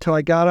own till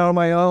I got out on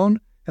my own,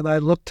 and I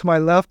looked to my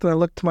left and I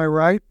looked to my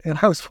right, and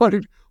I was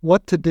wondering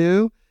what to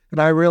do, and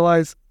I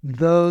realized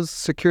those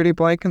security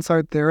blankets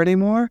aren't there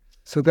anymore.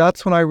 So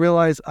that's when I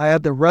realized I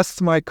had the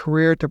rest of my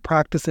career to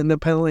practice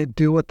independently,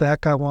 do what the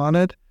heck I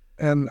wanted.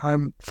 And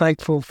I'm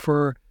thankful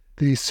for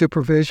the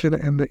supervision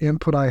and the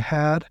input I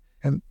had.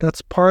 And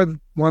that's one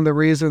of the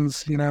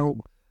reasons,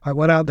 I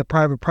went out into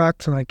private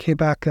practice and I came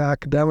back to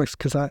academics,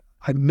 because I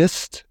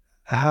missed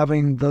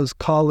having those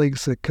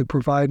colleagues that could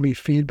provide me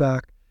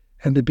feedback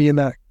and to be in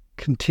that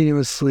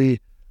continuously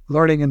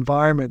learning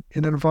environment,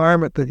 in an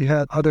environment that you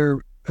had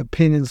other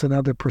opinions and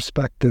other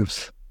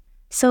perspectives.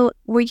 So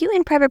were you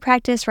in private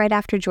practice right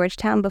after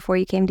Georgetown before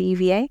you came to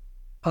UVA?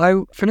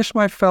 I finished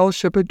my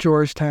fellowship at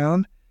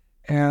Georgetown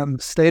and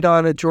stayed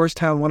on at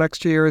Georgetown one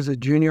extra year as a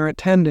junior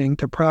attending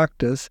to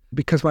practice,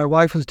 because my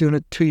wife was doing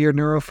a 2-year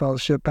neuro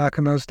fellowship. Back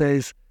in those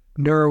days,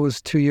 neuro was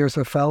 2 years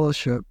of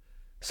fellowship.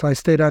 So I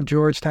stayed on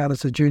Georgetown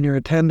as a junior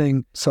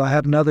attending. So I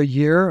had another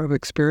year of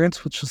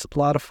experience, which was a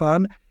lot of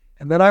fun.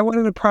 And then I went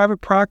into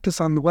private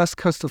practice on the west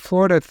coast of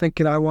Florida,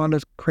 thinking I wanted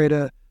to create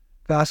a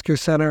vascular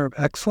center of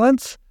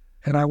excellence.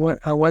 And I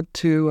went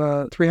to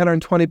a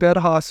 320-bed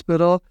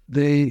hospital.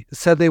 They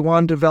said they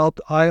wanted to develop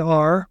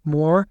IR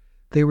more.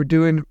 They were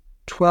doing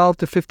 12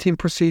 to 15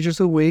 procedures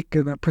a week,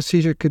 and that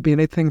procedure could be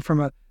anything from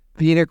a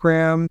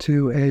venogram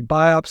to a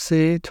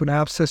biopsy to an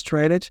abscess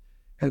drainage.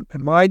 And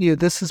mind you,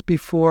 this is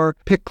before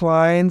PICC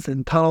lines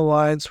and tunnel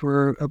lines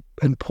were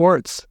in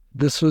ports.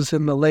 This was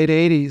in the late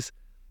 80s.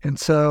 And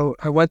so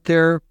I went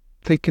there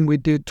thinking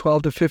we'd do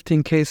 12 to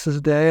 15 cases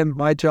a day, and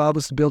my job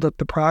was to build up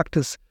the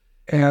practice.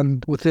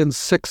 And within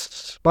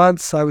 6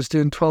 months, I was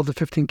doing 12 to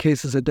 15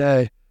 cases a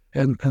day.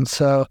 And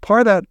so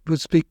part of that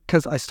was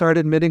because I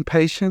started admitting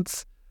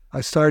patients.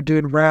 I started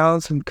doing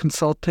rounds and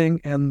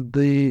consulting, and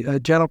the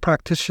general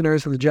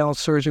practitioners and the general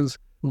surgeons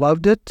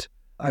loved it.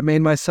 I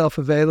made myself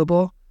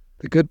available.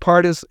 The good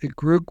part is it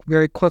grew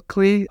very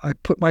quickly. I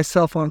put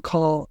myself on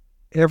call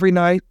every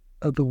night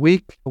of the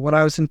week when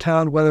I was in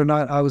town, whether or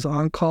not I was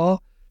on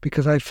call,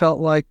 because I felt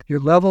like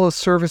your level of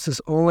service is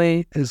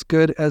only as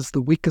good as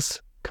the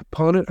weakest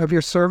component of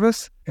your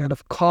service. And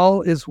if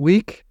call is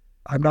weak,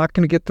 I'm not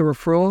going to get the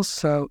referrals.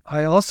 So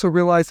I also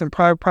realized in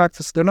private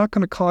practice, they're not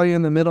going to call you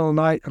in the middle of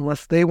the night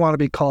unless they want to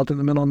be called in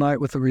the middle of the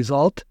night with a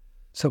result.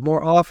 So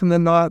more often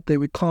than not, they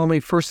would call me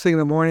first thing in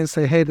the morning and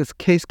say, hey, this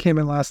case came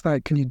in last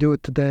night. Can you do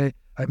it today?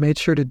 I made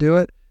sure to do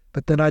it.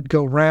 But then I'd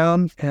go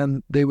round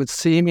and they would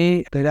see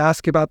me. They'd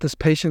ask about this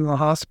patient in the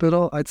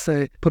hospital. I'd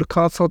say, put a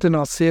consult in,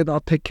 I'll see it, and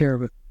I'll take care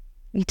of it.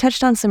 You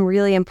touched on some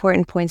really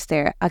important points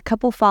there. A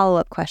couple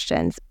follow-up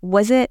questions.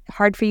 Was it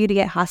hard for you to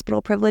get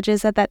hospital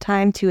privileges at that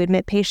time to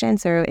admit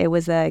patients, or it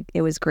was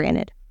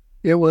granted?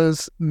 It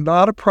was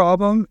not a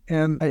problem,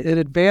 and it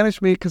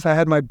advantaged me because I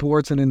had my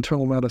boards in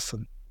internal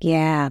medicine.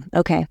 Yeah,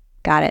 okay,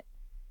 got it.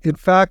 In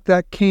fact,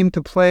 that came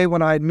to play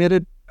when I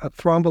admitted a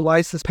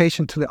thrombolysis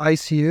patient to the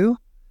ICU,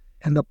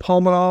 and the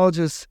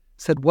pulmonologist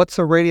said, what's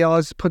a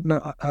radiologist putting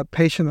a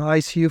patient in the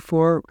ICU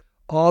for?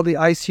 All the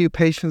ICU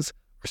patients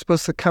are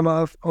supposed to come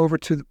over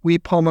to we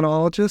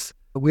pulmonologists.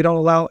 We don't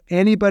allow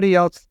anybody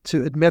else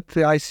to admit to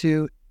the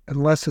ICU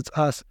unless it's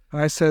us.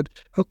 And I said,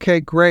 okay,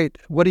 great.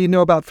 What do you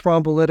know about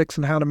thrombolytics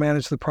and how to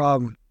manage the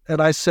problem?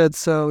 And I said,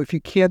 so if you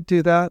can't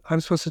do that,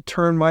 I'm supposed to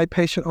turn my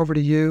patient over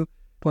to you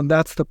when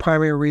that's the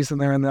primary reason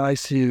they're in the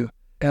ICU.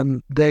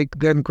 And they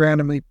then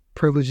granted me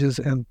privileges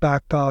and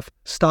backed off,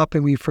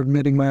 stopping me from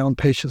admitting my own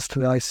patients to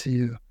the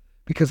ICU.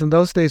 Because in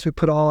those days, we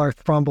put all our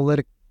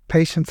thrombolytic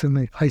patients in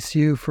the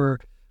ICU for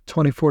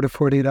 24 to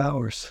 48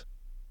 hours.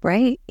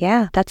 Right.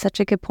 Yeah, that's such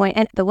a good point.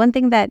 And the one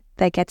thing that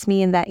gets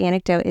me in that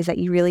anecdote is that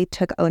you really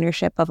took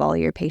ownership of all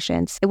your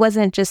patients. It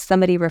wasn't just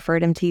somebody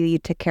referred them to you, you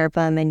took care of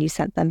them, and you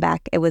sent them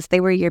back. It was they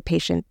were your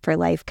patient for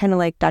life, kind of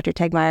like Dr.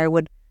 Tegmeyer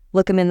would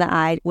look them in the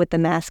eye with the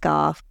mask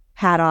off,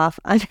 hat off,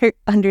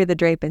 under the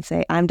drape and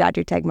say, I'm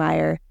Dr.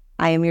 Tegmeyer.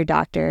 I am your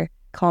doctor.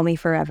 Call me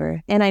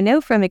forever. And I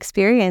know from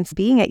experience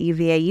being at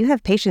UVA, you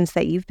have patients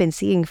that you've been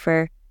seeing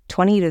for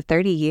 20 to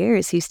 30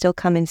 years who still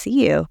come and see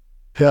you.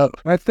 Yeah,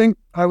 I think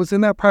I was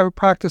in that private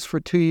practice for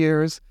 2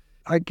 years.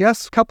 I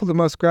guess a couple of the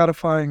most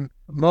gratifying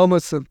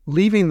moments of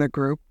leaving the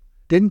group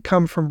didn't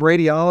come from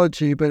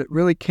radiology, but it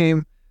really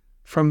came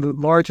from the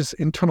largest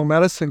internal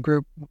medicine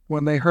group.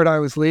 When they heard I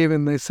was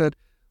leaving, they said,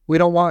 we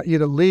don't want you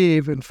to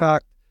leave. In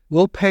fact,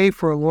 we'll pay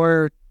for a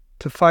lawyer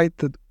to fight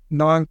the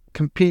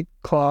non-compete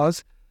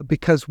clause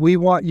because we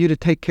want you to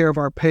take care of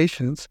our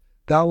patients.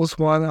 That was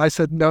one. I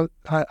said, no,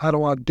 I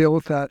don't want to deal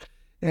with that.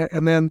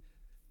 And then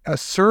a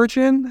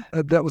surgeon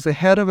that was the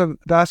head of a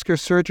vascular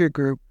surgery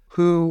group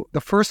who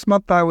the first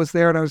month I was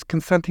there and I was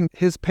consenting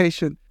his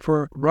patient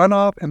for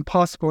runoff and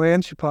possible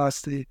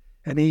angioplasty,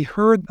 and he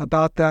heard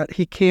about that.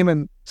 He came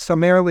and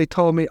summarily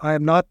told me I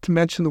am not to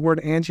mention the word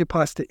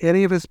angioplasty to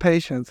any of his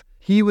patients.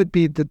 He would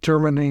be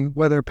determining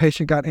whether a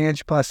patient got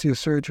angioplasty or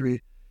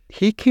surgery.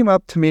 He came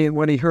up to me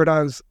when he heard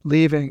I was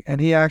leaving,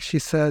 and he actually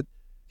said,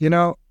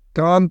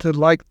 Don, to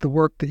like the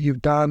work that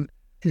you've done.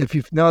 If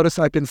you've noticed,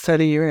 I've been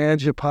sending you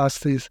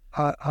angioplasties.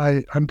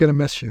 I'm going to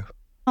miss you.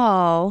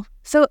 Oh,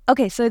 so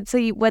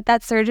what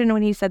that surgeon,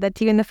 when he said that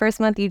to you in the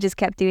first month, you just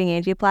kept doing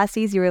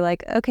angioplasties? You were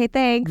like, okay,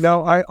 thanks.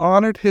 No, I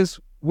honored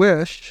his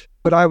wish,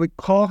 but I would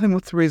call him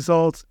with the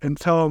results and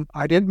tell him,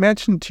 I didn't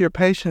mention to your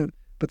patient,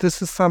 but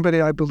this is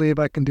somebody I believe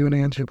I can do an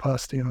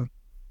angioplasty on.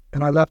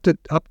 And I left it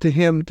up to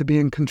him to be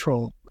in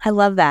control. I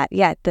love that.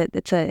 Yeah,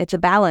 it's a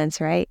balance,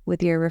 right,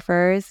 with your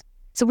referrers.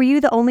 So were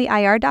you the only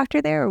IR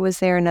doctor there, or was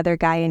there another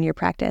guy in your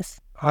practice?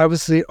 I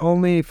was the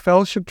only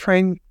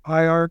fellowship-trained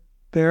IR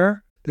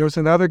there. There was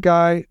another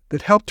guy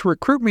that helped to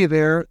recruit me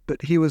there,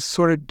 that he was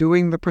sort of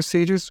doing the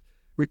procedures.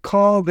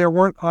 Recall, there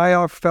weren't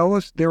IR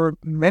fellows. There were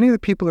many of the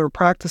people that were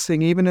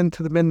practicing, even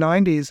into the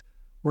mid-90s,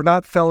 were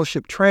not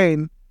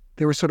fellowship-trained.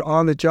 They were sort of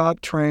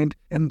on-the-job trained,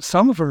 and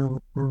some of them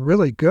were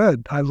really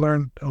good. I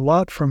learned a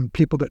lot from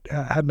people that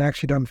hadn't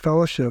actually done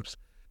fellowships.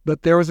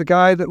 But there was a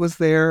guy that was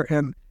there,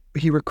 and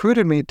he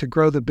recruited me to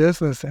grow the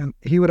business, and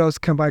he would always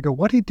come by and go,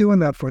 what are you doing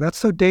that for? That's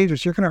so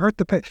dangerous. You're going to hurt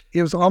the patient.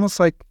 It was almost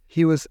like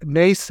he was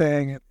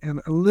naysaying it,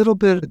 and a little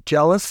bit of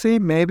jealousy,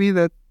 maybe,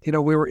 that,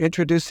 we were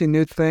introducing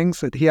new things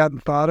that he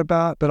hadn't thought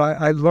about. But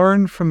I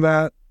learned from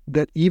that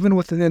even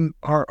within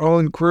our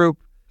own group,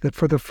 that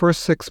for the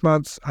first 6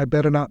 months, I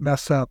better not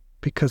mess up,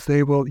 because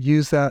they will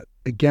use that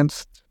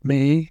against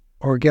me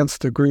or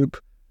against the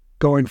group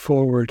going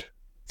forward.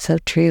 So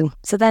true.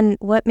 So then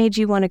what made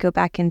you want to go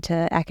back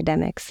into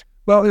academics?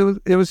 Well,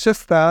 it was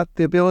just that,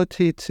 the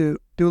ability to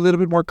do a little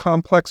bit more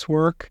complex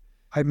work.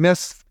 I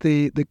missed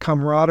the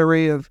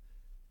camaraderie of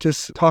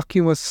just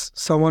talking with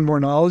someone more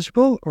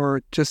knowledgeable,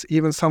 or just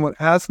even someone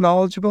as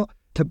knowledgeable,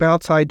 to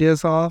bounce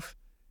ideas off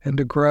and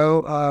to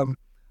grow.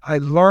 I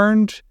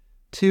learned,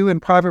 too, in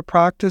private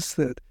practice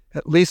that,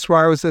 at least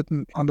where I was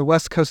on the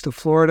west coast of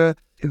Florida,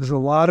 it was a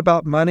lot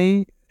about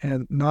money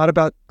and not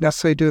about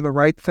necessarily doing the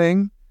right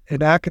thing.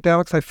 In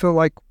academics, I feel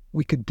like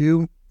we could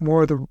do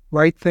more of the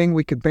right thing.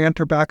 We could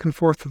banter back and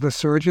forth with the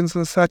surgeons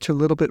and such a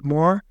little bit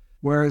more.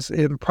 Whereas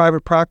in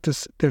private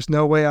practice, there's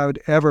no way I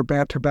would ever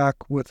banter back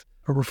with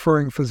a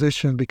referring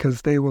physician,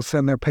 because they will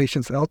send their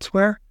patients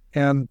elsewhere.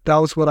 And that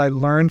was what I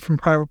learned from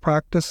private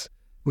practice,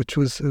 it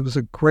was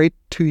a great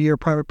 2-year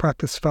private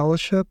practice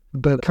fellowship.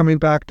 But coming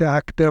back to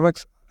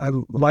academics, I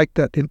like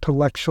that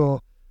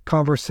intellectual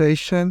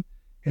conversation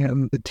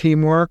and the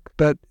teamwork,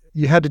 but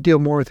you had to deal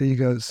more with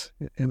egos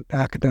in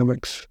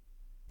academics.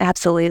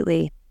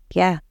 Absolutely.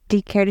 Yeah. Do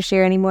you care to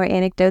share any more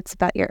anecdotes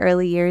about your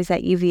early years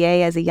at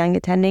UVA as a young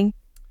attending?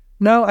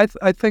 No,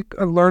 I think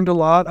I learned a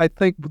lot. I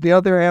think the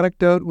other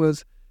anecdote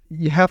was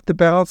you have to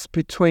balance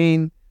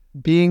between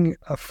being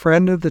a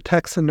friend of the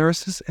techs and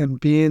nurses and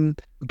being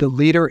the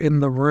leader in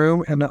the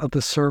room and of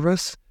the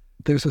service.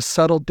 There's a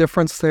subtle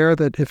difference there,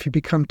 that if you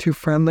become too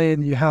friendly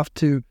and you have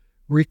to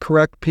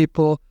recorrect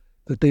people,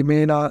 that they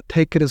may not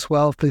take it as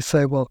well if they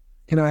say, well,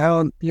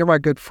 Alan, you're my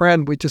good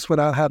friend. We just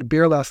went out and had a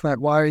beer last night.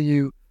 Why are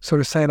you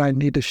sort of saying I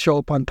need to show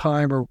up on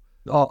time, or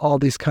all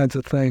these kinds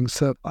of things?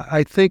 So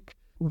I think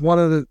one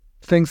of the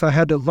things I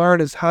had to learn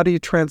is, how do you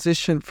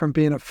transition from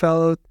being a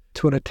fellow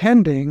to an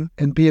attending,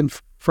 and being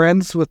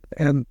friends with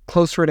and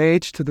closer in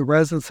age to the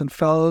residents and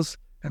fellows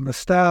and the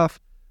staff,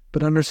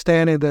 but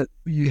understanding that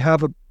you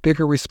have a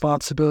bigger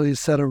responsibility to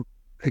set an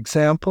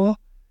example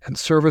and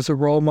serve as a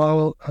role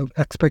model of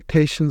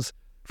expectations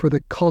for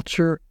the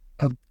culture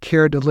of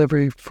care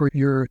delivery for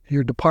your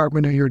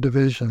department or your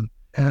division.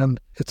 And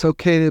it's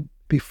okay to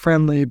be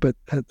friendly, but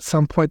at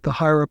some point, the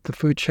higher up the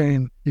food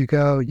chain you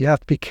go, you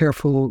have to be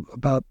careful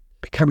about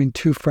becoming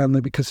too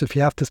friendly, because if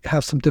you have to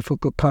have some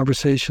difficult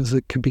conversations,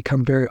 it can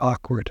become very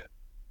awkward.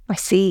 I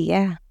see,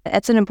 yeah.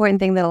 That's an important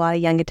thing that a lot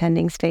of young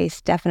attendings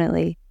face,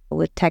 definitely,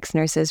 with techs,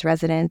 nurses,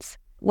 residents.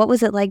 What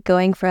was it like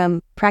going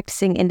from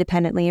practicing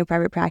independently in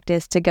private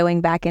practice to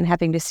going back and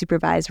having to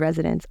supervise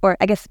residents, or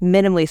I guess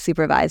minimally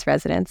supervise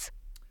residents?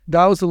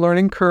 That was a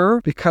learning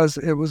curve, because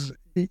it was,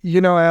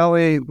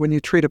 Allie, when you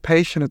treat a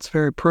patient, it's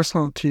very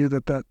personal to you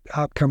that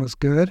outcome is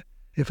good.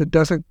 If it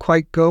doesn't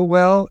quite go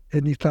well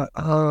and you thought,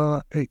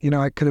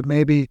 I could have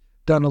maybe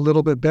done a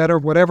little bit better,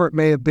 whatever it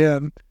may have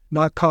been,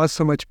 not cause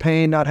so much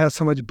pain, not have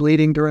so much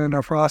bleeding during a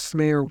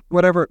nephrostomy or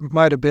whatever it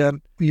might have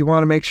been, you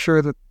want to make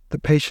sure that the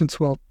patient's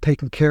well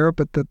taken care of,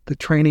 but that the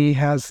trainee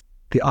has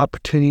the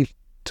opportunity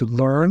to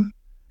learn.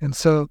 And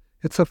so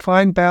it's a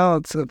fine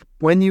balance of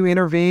when you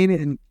intervene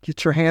and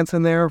get your hands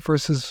in there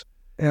versus,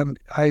 and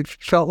I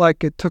felt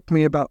like it took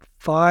me about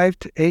 5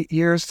 to 8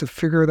 years to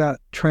figure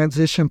that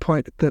transition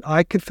point that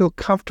I could feel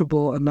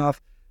comfortable enough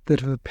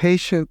that if a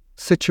patient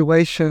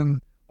situation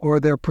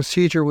or their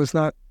procedure was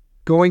not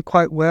going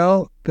quite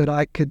well, that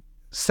I could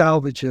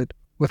salvage it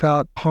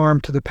without harm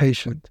to the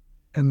patient.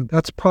 And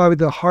that's probably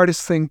the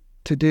hardest thing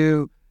to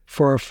do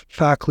for a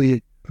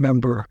faculty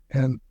member.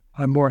 And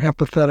I'm more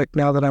empathetic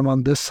now that I'm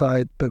on this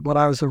side. But when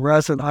I was a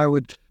resident, I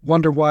would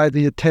wonder why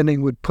the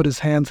attending would put his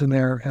hands in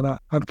there. And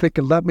I'm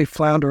thinking, let me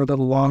flounder a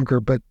little longer.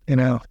 But,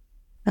 Well,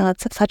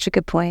 that's such a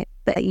good point.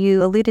 That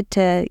you alluded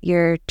to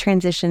your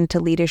transition to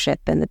leadership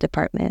in the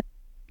department.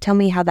 Tell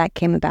me how that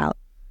came about.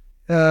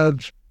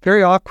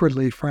 Very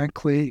awkwardly,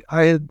 frankly.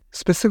 I had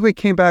specifically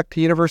came back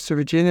to University of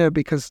Virginia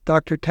because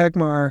Dr.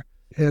 Tegmar,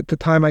 at the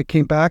time I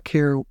came back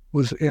here,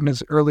 was in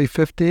his early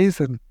 50s,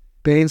 and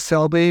Bain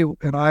Selby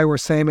and I were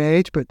same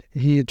age, but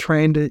he had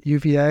trained at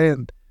UVA,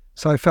 and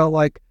so I felt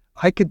like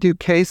I could do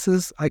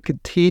cases, I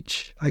could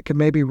teach, I could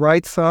maybe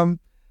write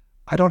some.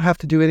 I don't have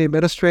to do any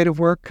administrative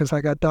work because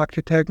I got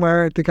Dr.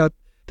 Tegmar, I got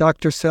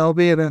Dr.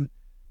 Selby, and then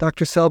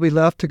Dr. Selby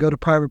left to go to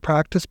private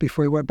practice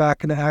before he went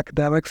back into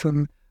academics,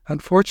 and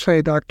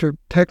unfortunately, Dr.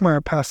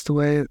 Tegmar passed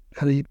away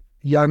at a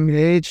young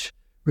age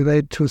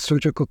related to a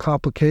surgical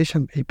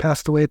complication. He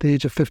passed away at the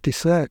age of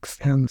 56.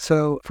 And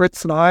so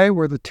Fritz and I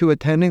were the two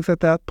attendings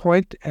at that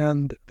point,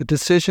 and the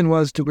decision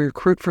was, do we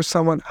recruit for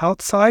someone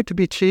outside to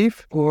be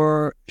chief,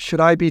 or should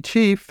I be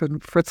chief?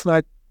 And Fritz and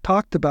I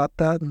talked about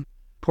that, and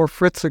poor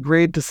Fritz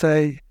agreed to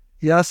say,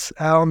 yes,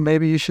 Alan,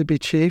 maybe you should be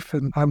chief,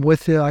 and I'm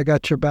with you, I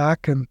got your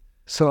back. And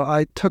so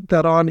I took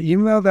that on,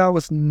 even though that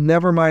was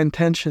never my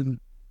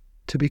intention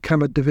to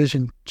become a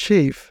division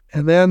chief.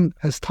 And then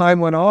as time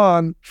went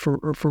on, for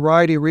a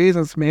variety of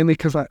reasons, mainly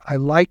because I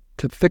like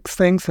to fix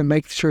things and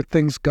make sure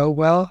things go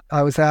well,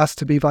 I was asked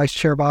to be vice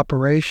chair of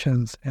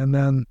operations. And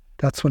then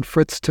that's when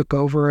Fritz took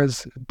over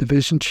as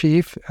division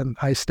chief, and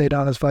I stayed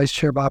on as vice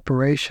chair of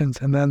operations.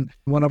 And then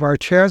one of our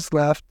chairs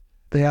left.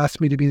 They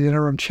asked me to be the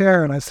interim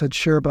chair, and I said,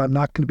 sure, but I'm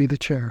not going to be the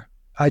chair.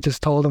 I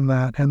just told them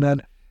that. And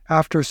then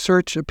after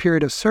a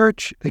period of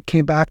search, they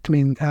came back to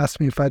me and asked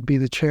me if I'd be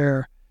the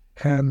chair.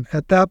 And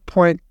at that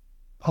point,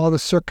 all the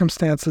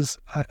circumstances,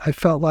 I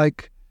felt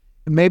like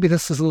maybe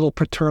this is a little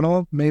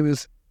paternal, maybe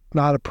it's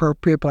not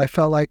appropriate, but I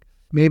felt like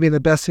maybe in the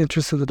best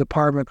interest of the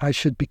department, I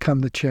should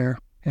become the chair.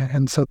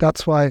 And so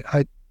that's why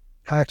I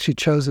actually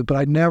chose it, but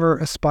I never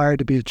aspired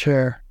to be a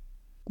chair.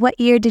 What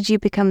year did you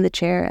become the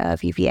chair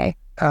of UVA?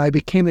 I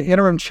became the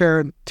interim chair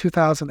in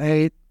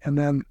 2008, and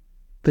then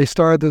they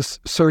started this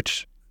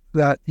search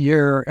that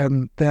year.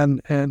 And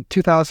then in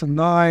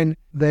 2009,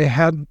 they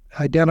hadn't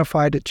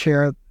identified a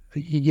chair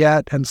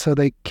yet, and so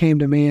they came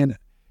to me and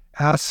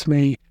asked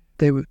me,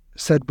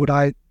 said, would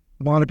I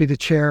want to be the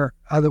chair?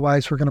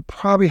 Otherwise, we're going to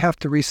probably have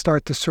to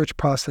restart the search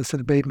process,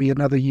 and it may be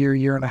another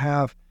year and a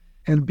half.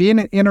 And being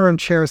an interim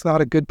chair is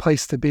not a good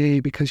place to be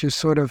because you're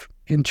sort of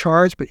in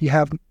charge, but you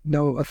have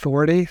no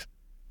authority.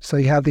 So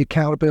you have the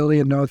accountability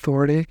and no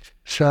authority.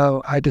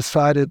 So I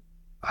decided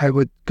I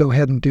would go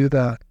ahead and do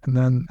that. And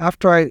then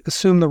after I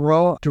assumed the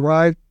role,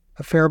 derived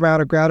a fair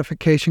amount of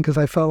gratification because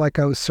I felt like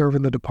I was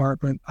serving the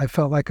department. I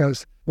felt like I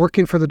was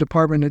working for the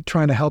department and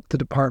trying to help the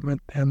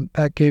department, and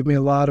that gave me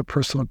a lot of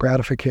personal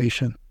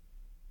gratification.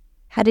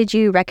 How did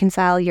you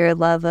reconcile your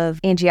love of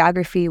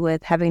angiography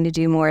with having to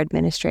do more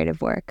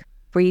administrative work?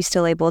 Were you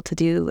still able to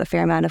do a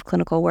fair amount of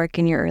clinical work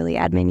in your early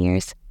admin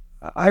years?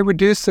 I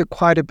reduced it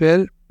quite a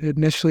bit.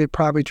 Initially, it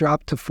probably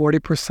dropped to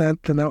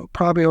 40%, and then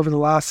probably over the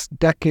last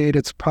decade,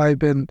 it's probably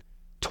been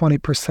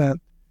 20%.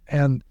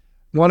 And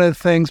one of the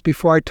things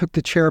before I took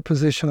the chair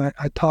position,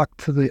 I talked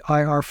to the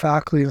IR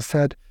faculty and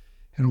said,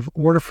 in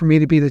order for me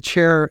to be the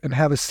chair and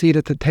have a seat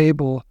at the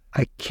table,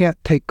 I can't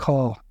take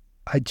call.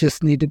 I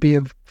just need to be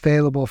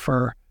available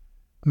for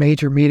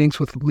major meetings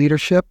with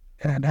leadership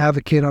and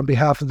advocate on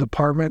behalf of the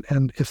department.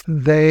 And if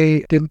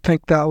they didn't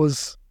think that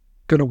was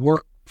going to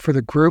work for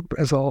the group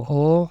as a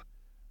whole,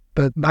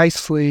 But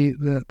nicely,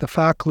 the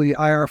faculty,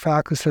 IR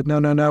faculty said,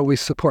 no, we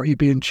support you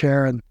being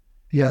chair. And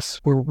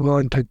yes, we're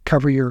willing to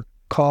cover your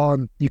call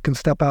and you can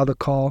step out of the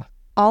call.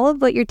 All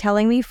of what you're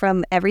telling me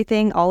from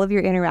everything, all of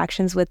your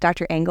interactions with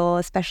Dr. Engel,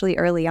 especially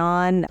early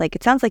on, like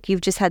it sounds like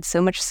you've just had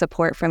so much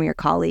support from your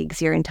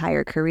colleagues your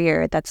entire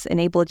career that's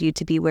enabled you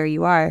to be where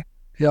you are.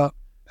 Yeah,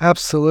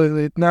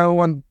 absolutely. No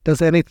one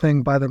does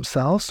anything by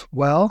themselves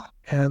well.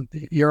 And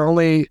you're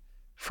only,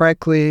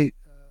 frankly,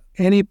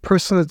 any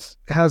person that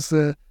has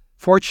the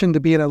fortune to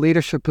be in a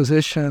leadership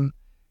position,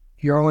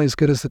 you're only as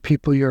good as the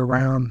people you're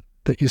around,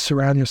 that you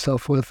surround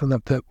yourself with and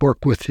that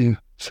work with you.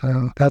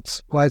 So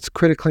that's why it's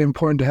critically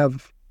important to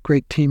have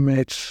great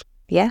teammates.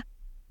 Yeah.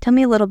 Tell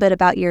me a little bit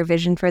about your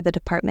vision for the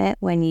department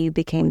when you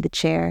became the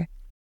chair.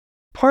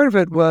 Part of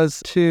it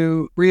was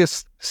to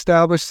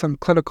reestablish some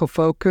clinical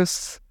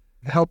focus,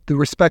 help the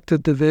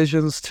respective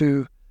divisions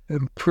to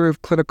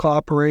improve clinical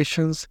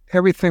operations,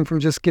 everything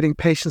from just getting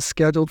patients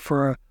scheduled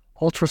for an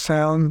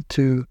ultrasound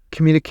to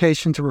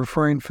communication to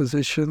referring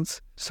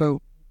physicians.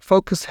 So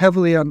focus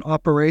heavily on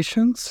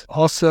operations.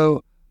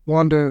 Also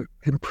wanted to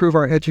improve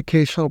our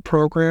educational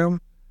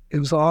program. It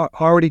was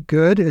already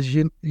good, as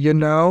you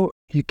know.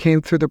 You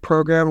came through the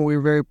program and we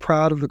were very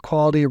proud of the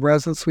quality of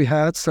residents we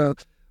had. So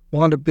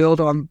wanted to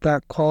build on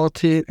that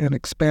quality and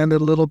expand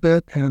it a little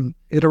bit and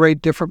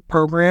iterate different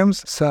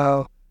programs.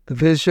 So the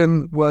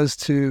vision was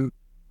to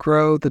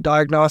grow the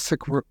diagnostic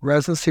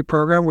residency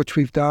program, which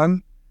we've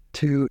done,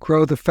 to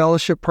grow the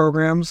fellowship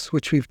programs,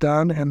 which we've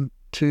done, and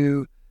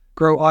to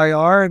grow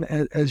IR.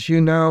 And as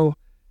you know,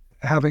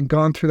 having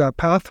gone through that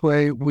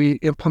pathway, we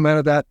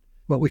implemented that,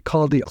 what we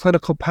call the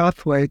clinical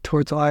pathway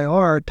towards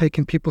IR,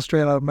 taking people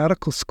straight out of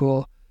medical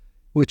school,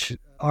 which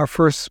our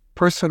first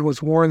person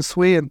was Warren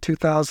Swee in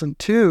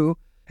 2002.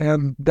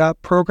 And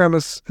that program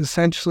is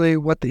essentially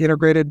what the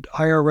integrated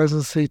IR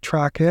residency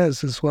track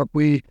is what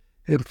we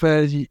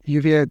implemented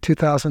UVA in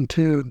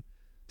 2002.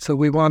 So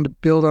we wanted to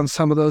build on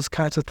some of those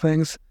kinds of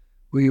things.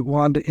 We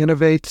wanted to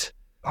innovate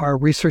our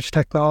research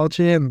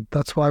technology, and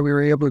that's why we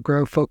were able to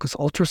grow Focus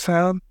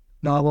Ultrasound,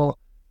 novel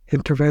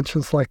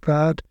interventions like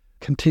that,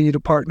 continue to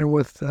partner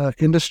with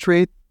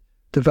industry,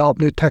 develop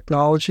new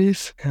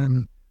technologies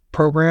and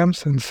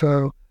programs. And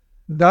so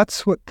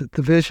that's what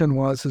the vision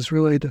was, is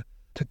really to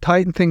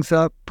tighten things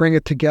up, bring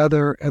it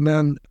together. And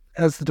then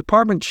as the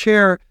department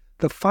chair,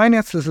 the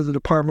finances of the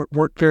department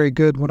weren't very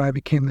good when I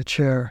became the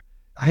chair.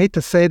 I hate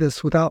to say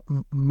this, without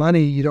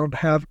money, you don't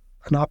have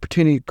an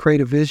opportunity to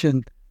create a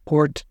vision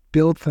or to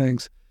build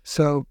things.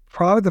 So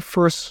probably the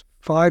first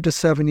 5 to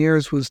 7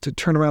 years was to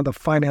turn around the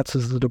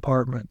finances of the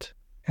department.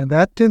 And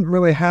that didn't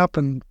really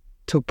happen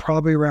till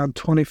probably around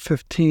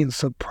 2015.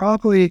 So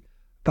probably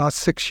about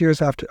 6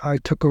 years after I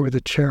took over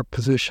the chair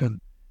position.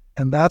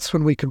 And that's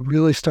when we could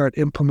really start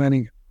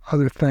implementing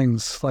other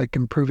things like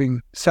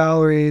improving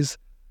salaries,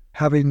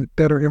 having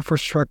better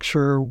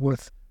infrastructure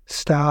with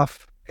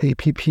staff,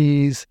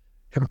 APPs,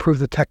 improve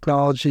the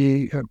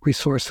technology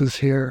resources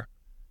here.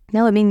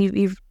 No, I mean,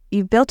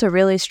 you've built a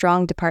really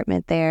strong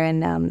department there,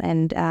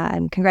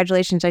 and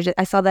congratulations.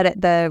 I saw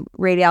that the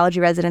radiology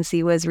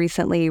residency was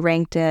recently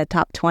ranked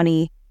top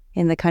 20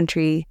 in the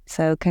country,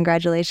 so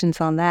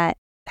congratulations on that.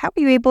 How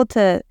were you able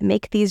to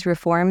make these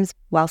reforms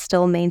while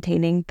still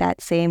maintaining that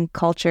same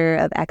culture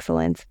of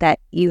excellence that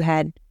you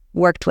had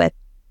worked with?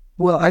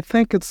 Well, I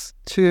think it's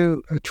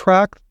to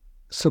attract,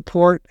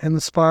 support, and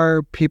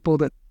inspire people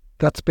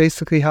that's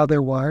basically how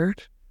they're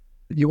wired.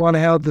 You want to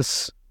have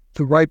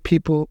the right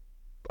people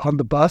on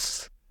the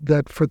bus,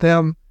 that for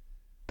them,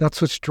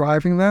 that's what's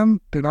driving them.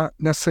 They're not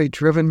necessarily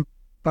driven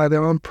by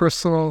their own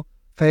personal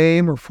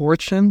fame or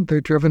fortune.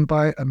 They're driven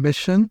by a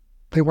mission.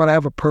 They want to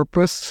have a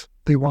purpose.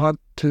 They want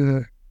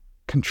to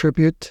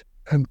contribute,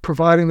 and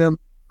providing them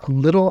a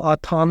little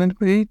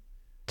autonomy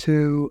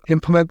to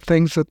implement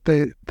things that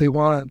they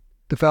want to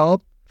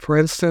develop. For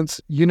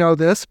instance, you know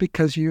this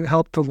because you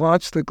helped to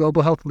launch the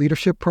Global Health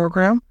Leadership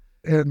Program,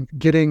 and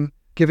giving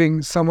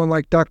someone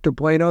like Dr.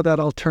 Bueno that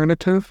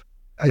alternative.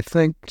 I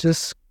think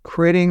just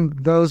creating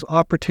those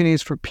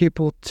opportunities for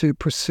people to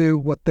pursue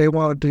what they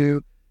want to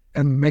do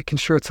and making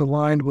sure it's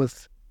aligned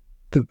with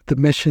the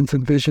missions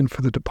and vision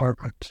for the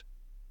department.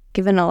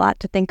 Given a lot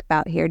to think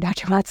about here,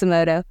 Dr.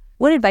 Matsumoto,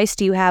 what advice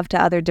do you have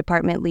to other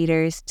department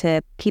leaders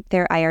to keep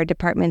their IR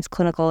departments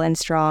clinical and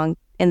strong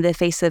in the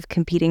face of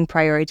competing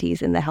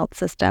priorities in the health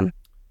system?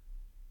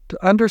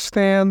 To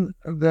understand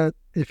that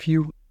if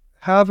you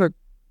have a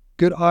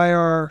good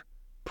IR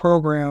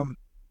program,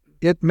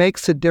 it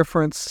makes a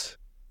difference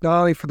not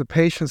only for the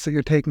patients that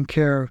you're taking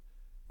care of,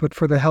 but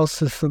for the health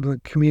system, the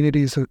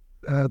communities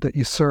that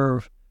you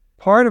serve.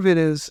 Part of it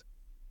is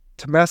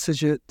to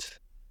message it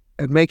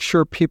and make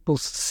sure people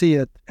see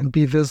it and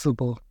be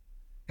visible.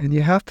 And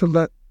you have to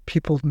let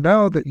people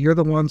know that you're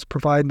the ones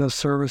providing those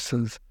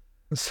services.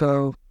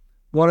 So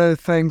one of the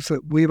things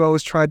that we've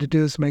always tried to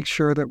do is make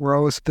sure that we're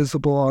always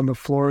visible on the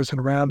floors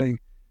and rounding,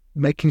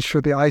 making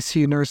sure the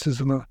ICU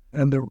nurses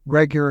and the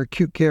regular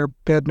acute care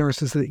bed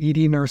nurses, the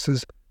ED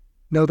nurses,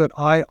 know that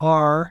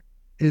IR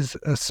is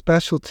a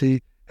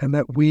specialty and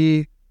that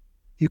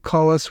you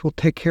call us, we'll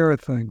take care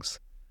of things.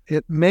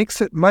 it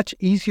makes it much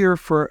easier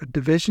for a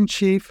division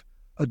chief,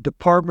 a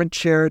department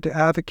chair to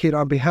advocate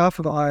on behalf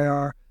of the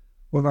IR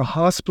when the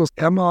hospital's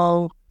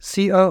MO,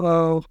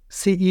 COO,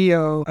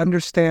 CEO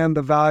understand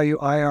the value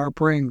IR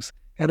brings.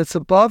 And it's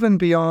above and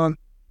beyond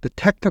the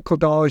technical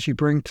dollars you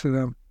bring to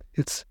them.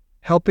 It's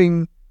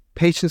helping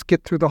patients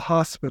get through the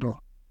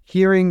hospital,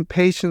 hearing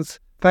patients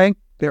thank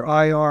their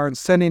IR and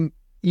sending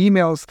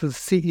emails to the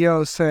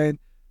CEO saying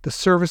the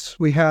service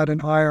we had in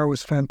IR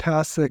was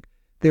fantastic.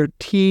 Their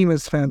team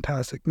is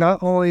fantastic.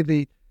 Not only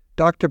the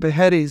Dr.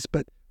 Behetti's,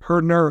 but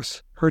her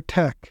nurse, her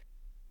tech.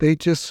 They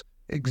just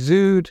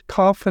exude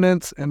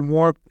confidence and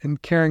warmth in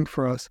caring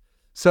for us.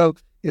 So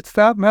it's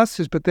that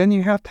message, but then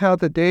you have to have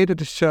the data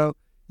to show,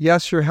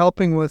 yes, you're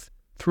helping with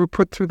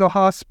throughput through the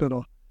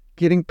hospital,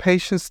 getting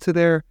patients to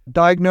their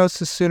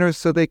diagnosis sooner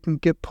so they can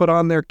get put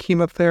on their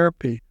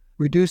chemotherapy,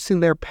 reducing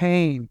their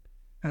pain.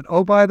 And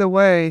oh, by the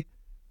way,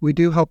 we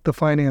do help the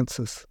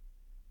finances.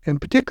 And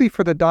particularly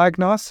for the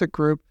diagnostic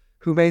group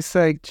who may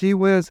say, gee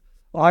whiz,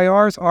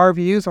 IR's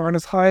RVUs aren't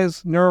as high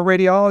as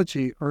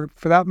neuroradiology, or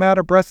for that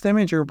matter, breast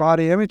imaging or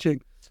body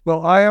imaging.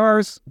 Well,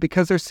 IRs,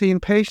 because they're seeing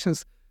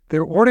patients,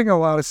 they're ordering a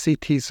lot of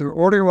CTs, they're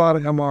ordering a lot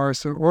of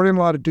MRs, they're ordering a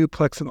lot of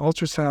duplex and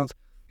ultrasounds,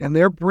 and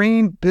they're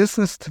bringing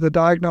business to the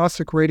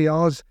diagnostic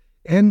radiologist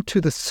and to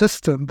the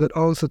system that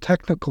owns the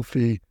technical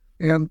fee.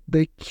 And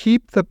they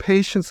keep the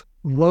patients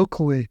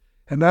locally,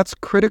 and that's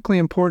critically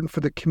important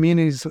for the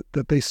communities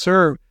that they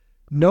serve.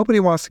 Nobody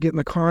wants to get in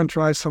the car and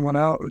drive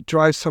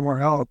somewhere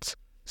else.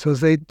 So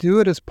as they do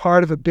it as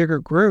part of a bigger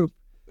group,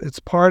 it's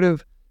part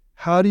of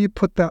how do you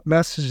put that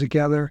message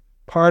together?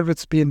 Part of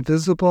it's being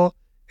visible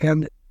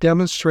and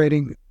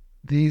demonstrating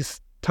these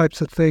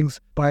types of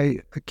things by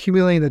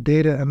accumulating the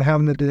data and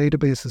having the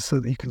databases so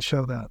that you can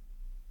show that.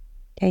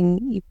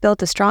 And you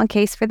built a strong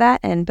case for that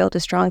and built a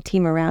strong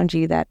team around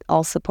you that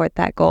all support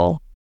that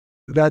goal.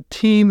 That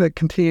team that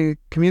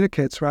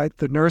communicates, right?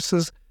 The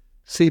nurses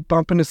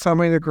bump into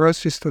somebody in the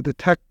grocery store, the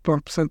tech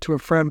bumps into a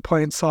friend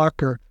playing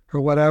soccer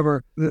or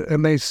whatever,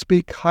 and they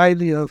speak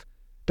highly of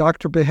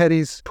Dr.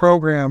 Behetti's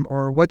program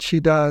or what she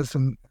does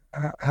and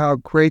how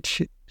great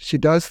she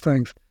does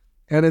things.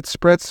 And it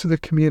spreads to the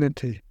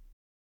community.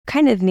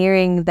 Kind of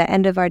nearing the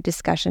end of our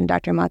discussion,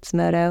 Dr.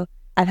 Matsumoto,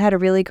 I've had a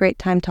really great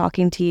time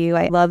talking to you.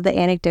 I love the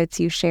anecdotes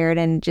you shared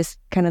and just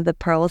kind of the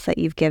pearls that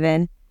you've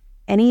given.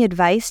 Any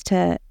advice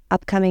to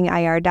upcoming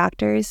IR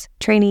doctors,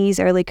 trainees,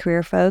 early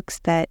career folks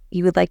that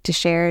you would like to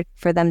share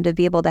for them to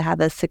be able to have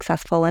a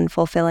successful and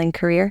fulfilling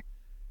career?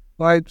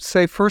 Well, I'd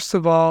say, first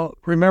of all,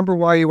 remember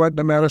why you went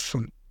into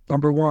medicine.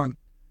 Number one,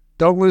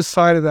 don't lose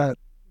sight of that.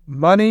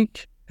 Money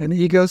and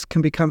egos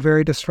can become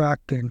very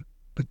distracting,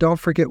 but don't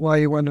forget why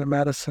you went into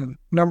medicine.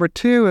 Number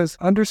two is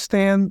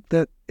understand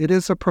that it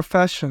is a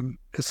profession.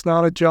 It's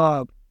not a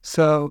job.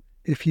 So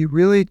if you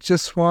really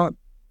just want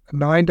a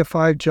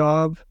 9-to-5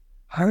 job,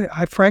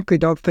 I frankly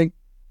don't think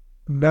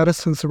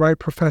medicine's the right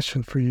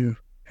profession for you.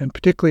 And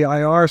particularly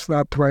IR is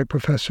not the right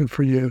profession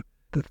for you.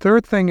 The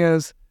third thing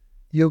is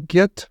you'll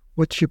get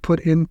what you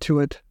put into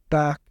it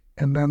back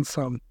and then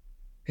some.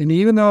 And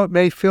even though it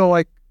may feel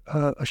like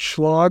a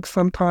slog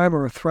sometime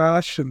or a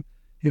thrash, and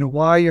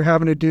why you're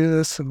having to do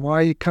this and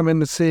why you come in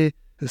to see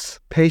this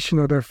patient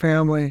or their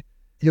family,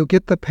 you'll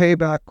get the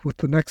payback with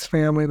the next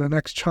family, the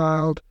next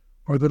child,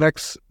 or the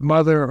next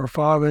mother or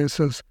father who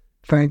says,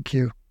 thank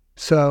you.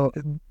 So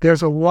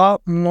there's a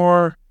lot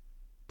more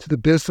to the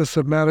business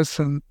of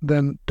medicine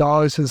than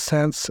dollars and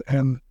cents.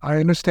 And I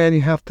understand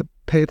you have to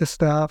pay the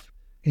staff.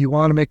 You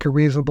want to make a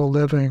reasonable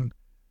living.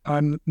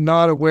 I'm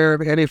not aware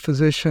of any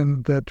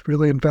physician that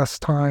really invests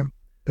time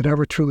that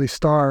ever truly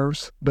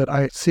starves, but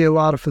I see a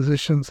lot of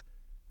physicians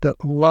that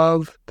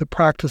love the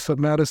practice of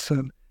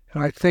medicine.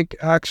 And I think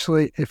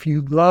actually if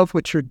you love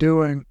what you're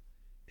doing,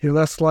 you're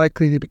less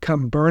likely to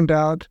become burned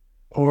out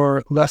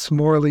or less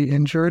morally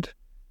injured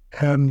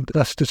and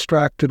less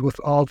distracted with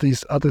all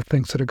these other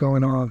things that are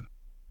going on.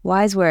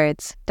 Wise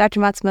words. Dr.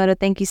 Matsumoto,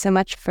 thank you so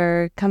much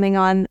for coming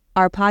on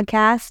our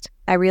podcast.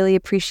 I really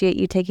appreciate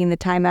you taking the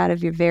time out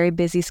of your very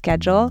busy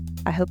schedule.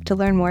 I hope to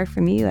learn more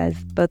from you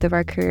as both of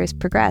our careers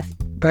progress.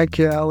 Thank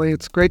you, Allie.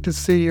 It's great to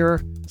see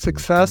your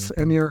success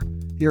and your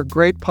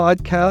great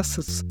podcast.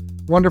 It's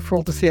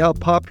wonderful to see how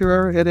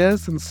popular it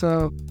is. And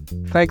so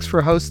thanks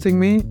for hosting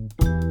me.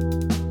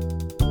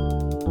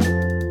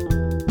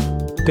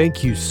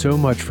 Thank you so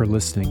much for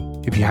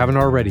listening. If you haven't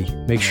already,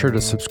 make sure to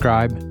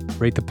subscribe,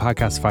 rate the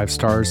podcast 5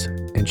 stars,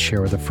 and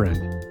share with a friend.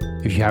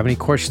 If you have any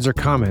questions or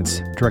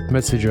comments, direct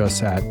message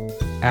us at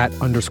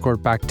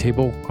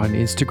 @_backtable on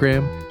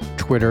Instagram,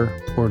 Twitter,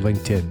 or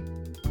LinkedIn.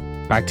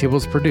 Backtable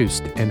is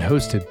produced and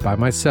hosted by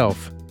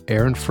myself,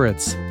 Aaron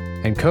Fritz,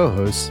 and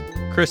co-hosts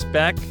Chris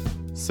Beck,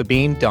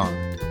 Sabine Dong,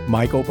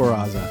 Michael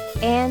Barraza,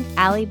 and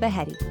Ali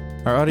Behetti.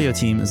 Our audio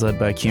team is led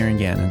by Kieran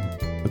Gannon,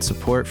 with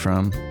support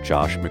from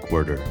Josh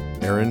McWhirter,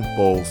 Aaron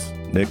Bowles,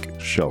 Nick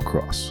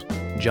Shellcross,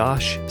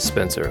 Josh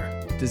Spencer.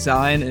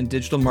 Design and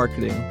digital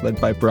marketing led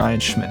by Brian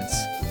Schmitz.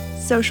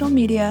 Social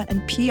media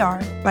and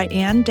PR by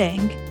Ann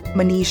Dang,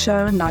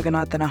 Manisha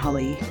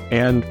Naganathanahali,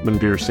 and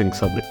Manveer Singh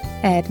Sabri.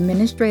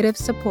 Administrative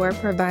support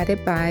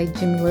provided by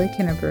Jamila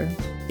Kennebrew.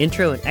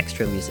 Intro and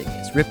extra music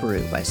is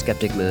Ripperoo by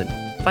Skeptic Moon.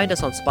 Find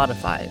us on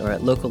Spotify or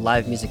at local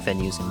live music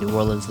venues in New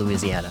Orleans,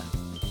 Louisiana.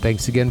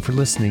 Thanks again for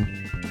listening.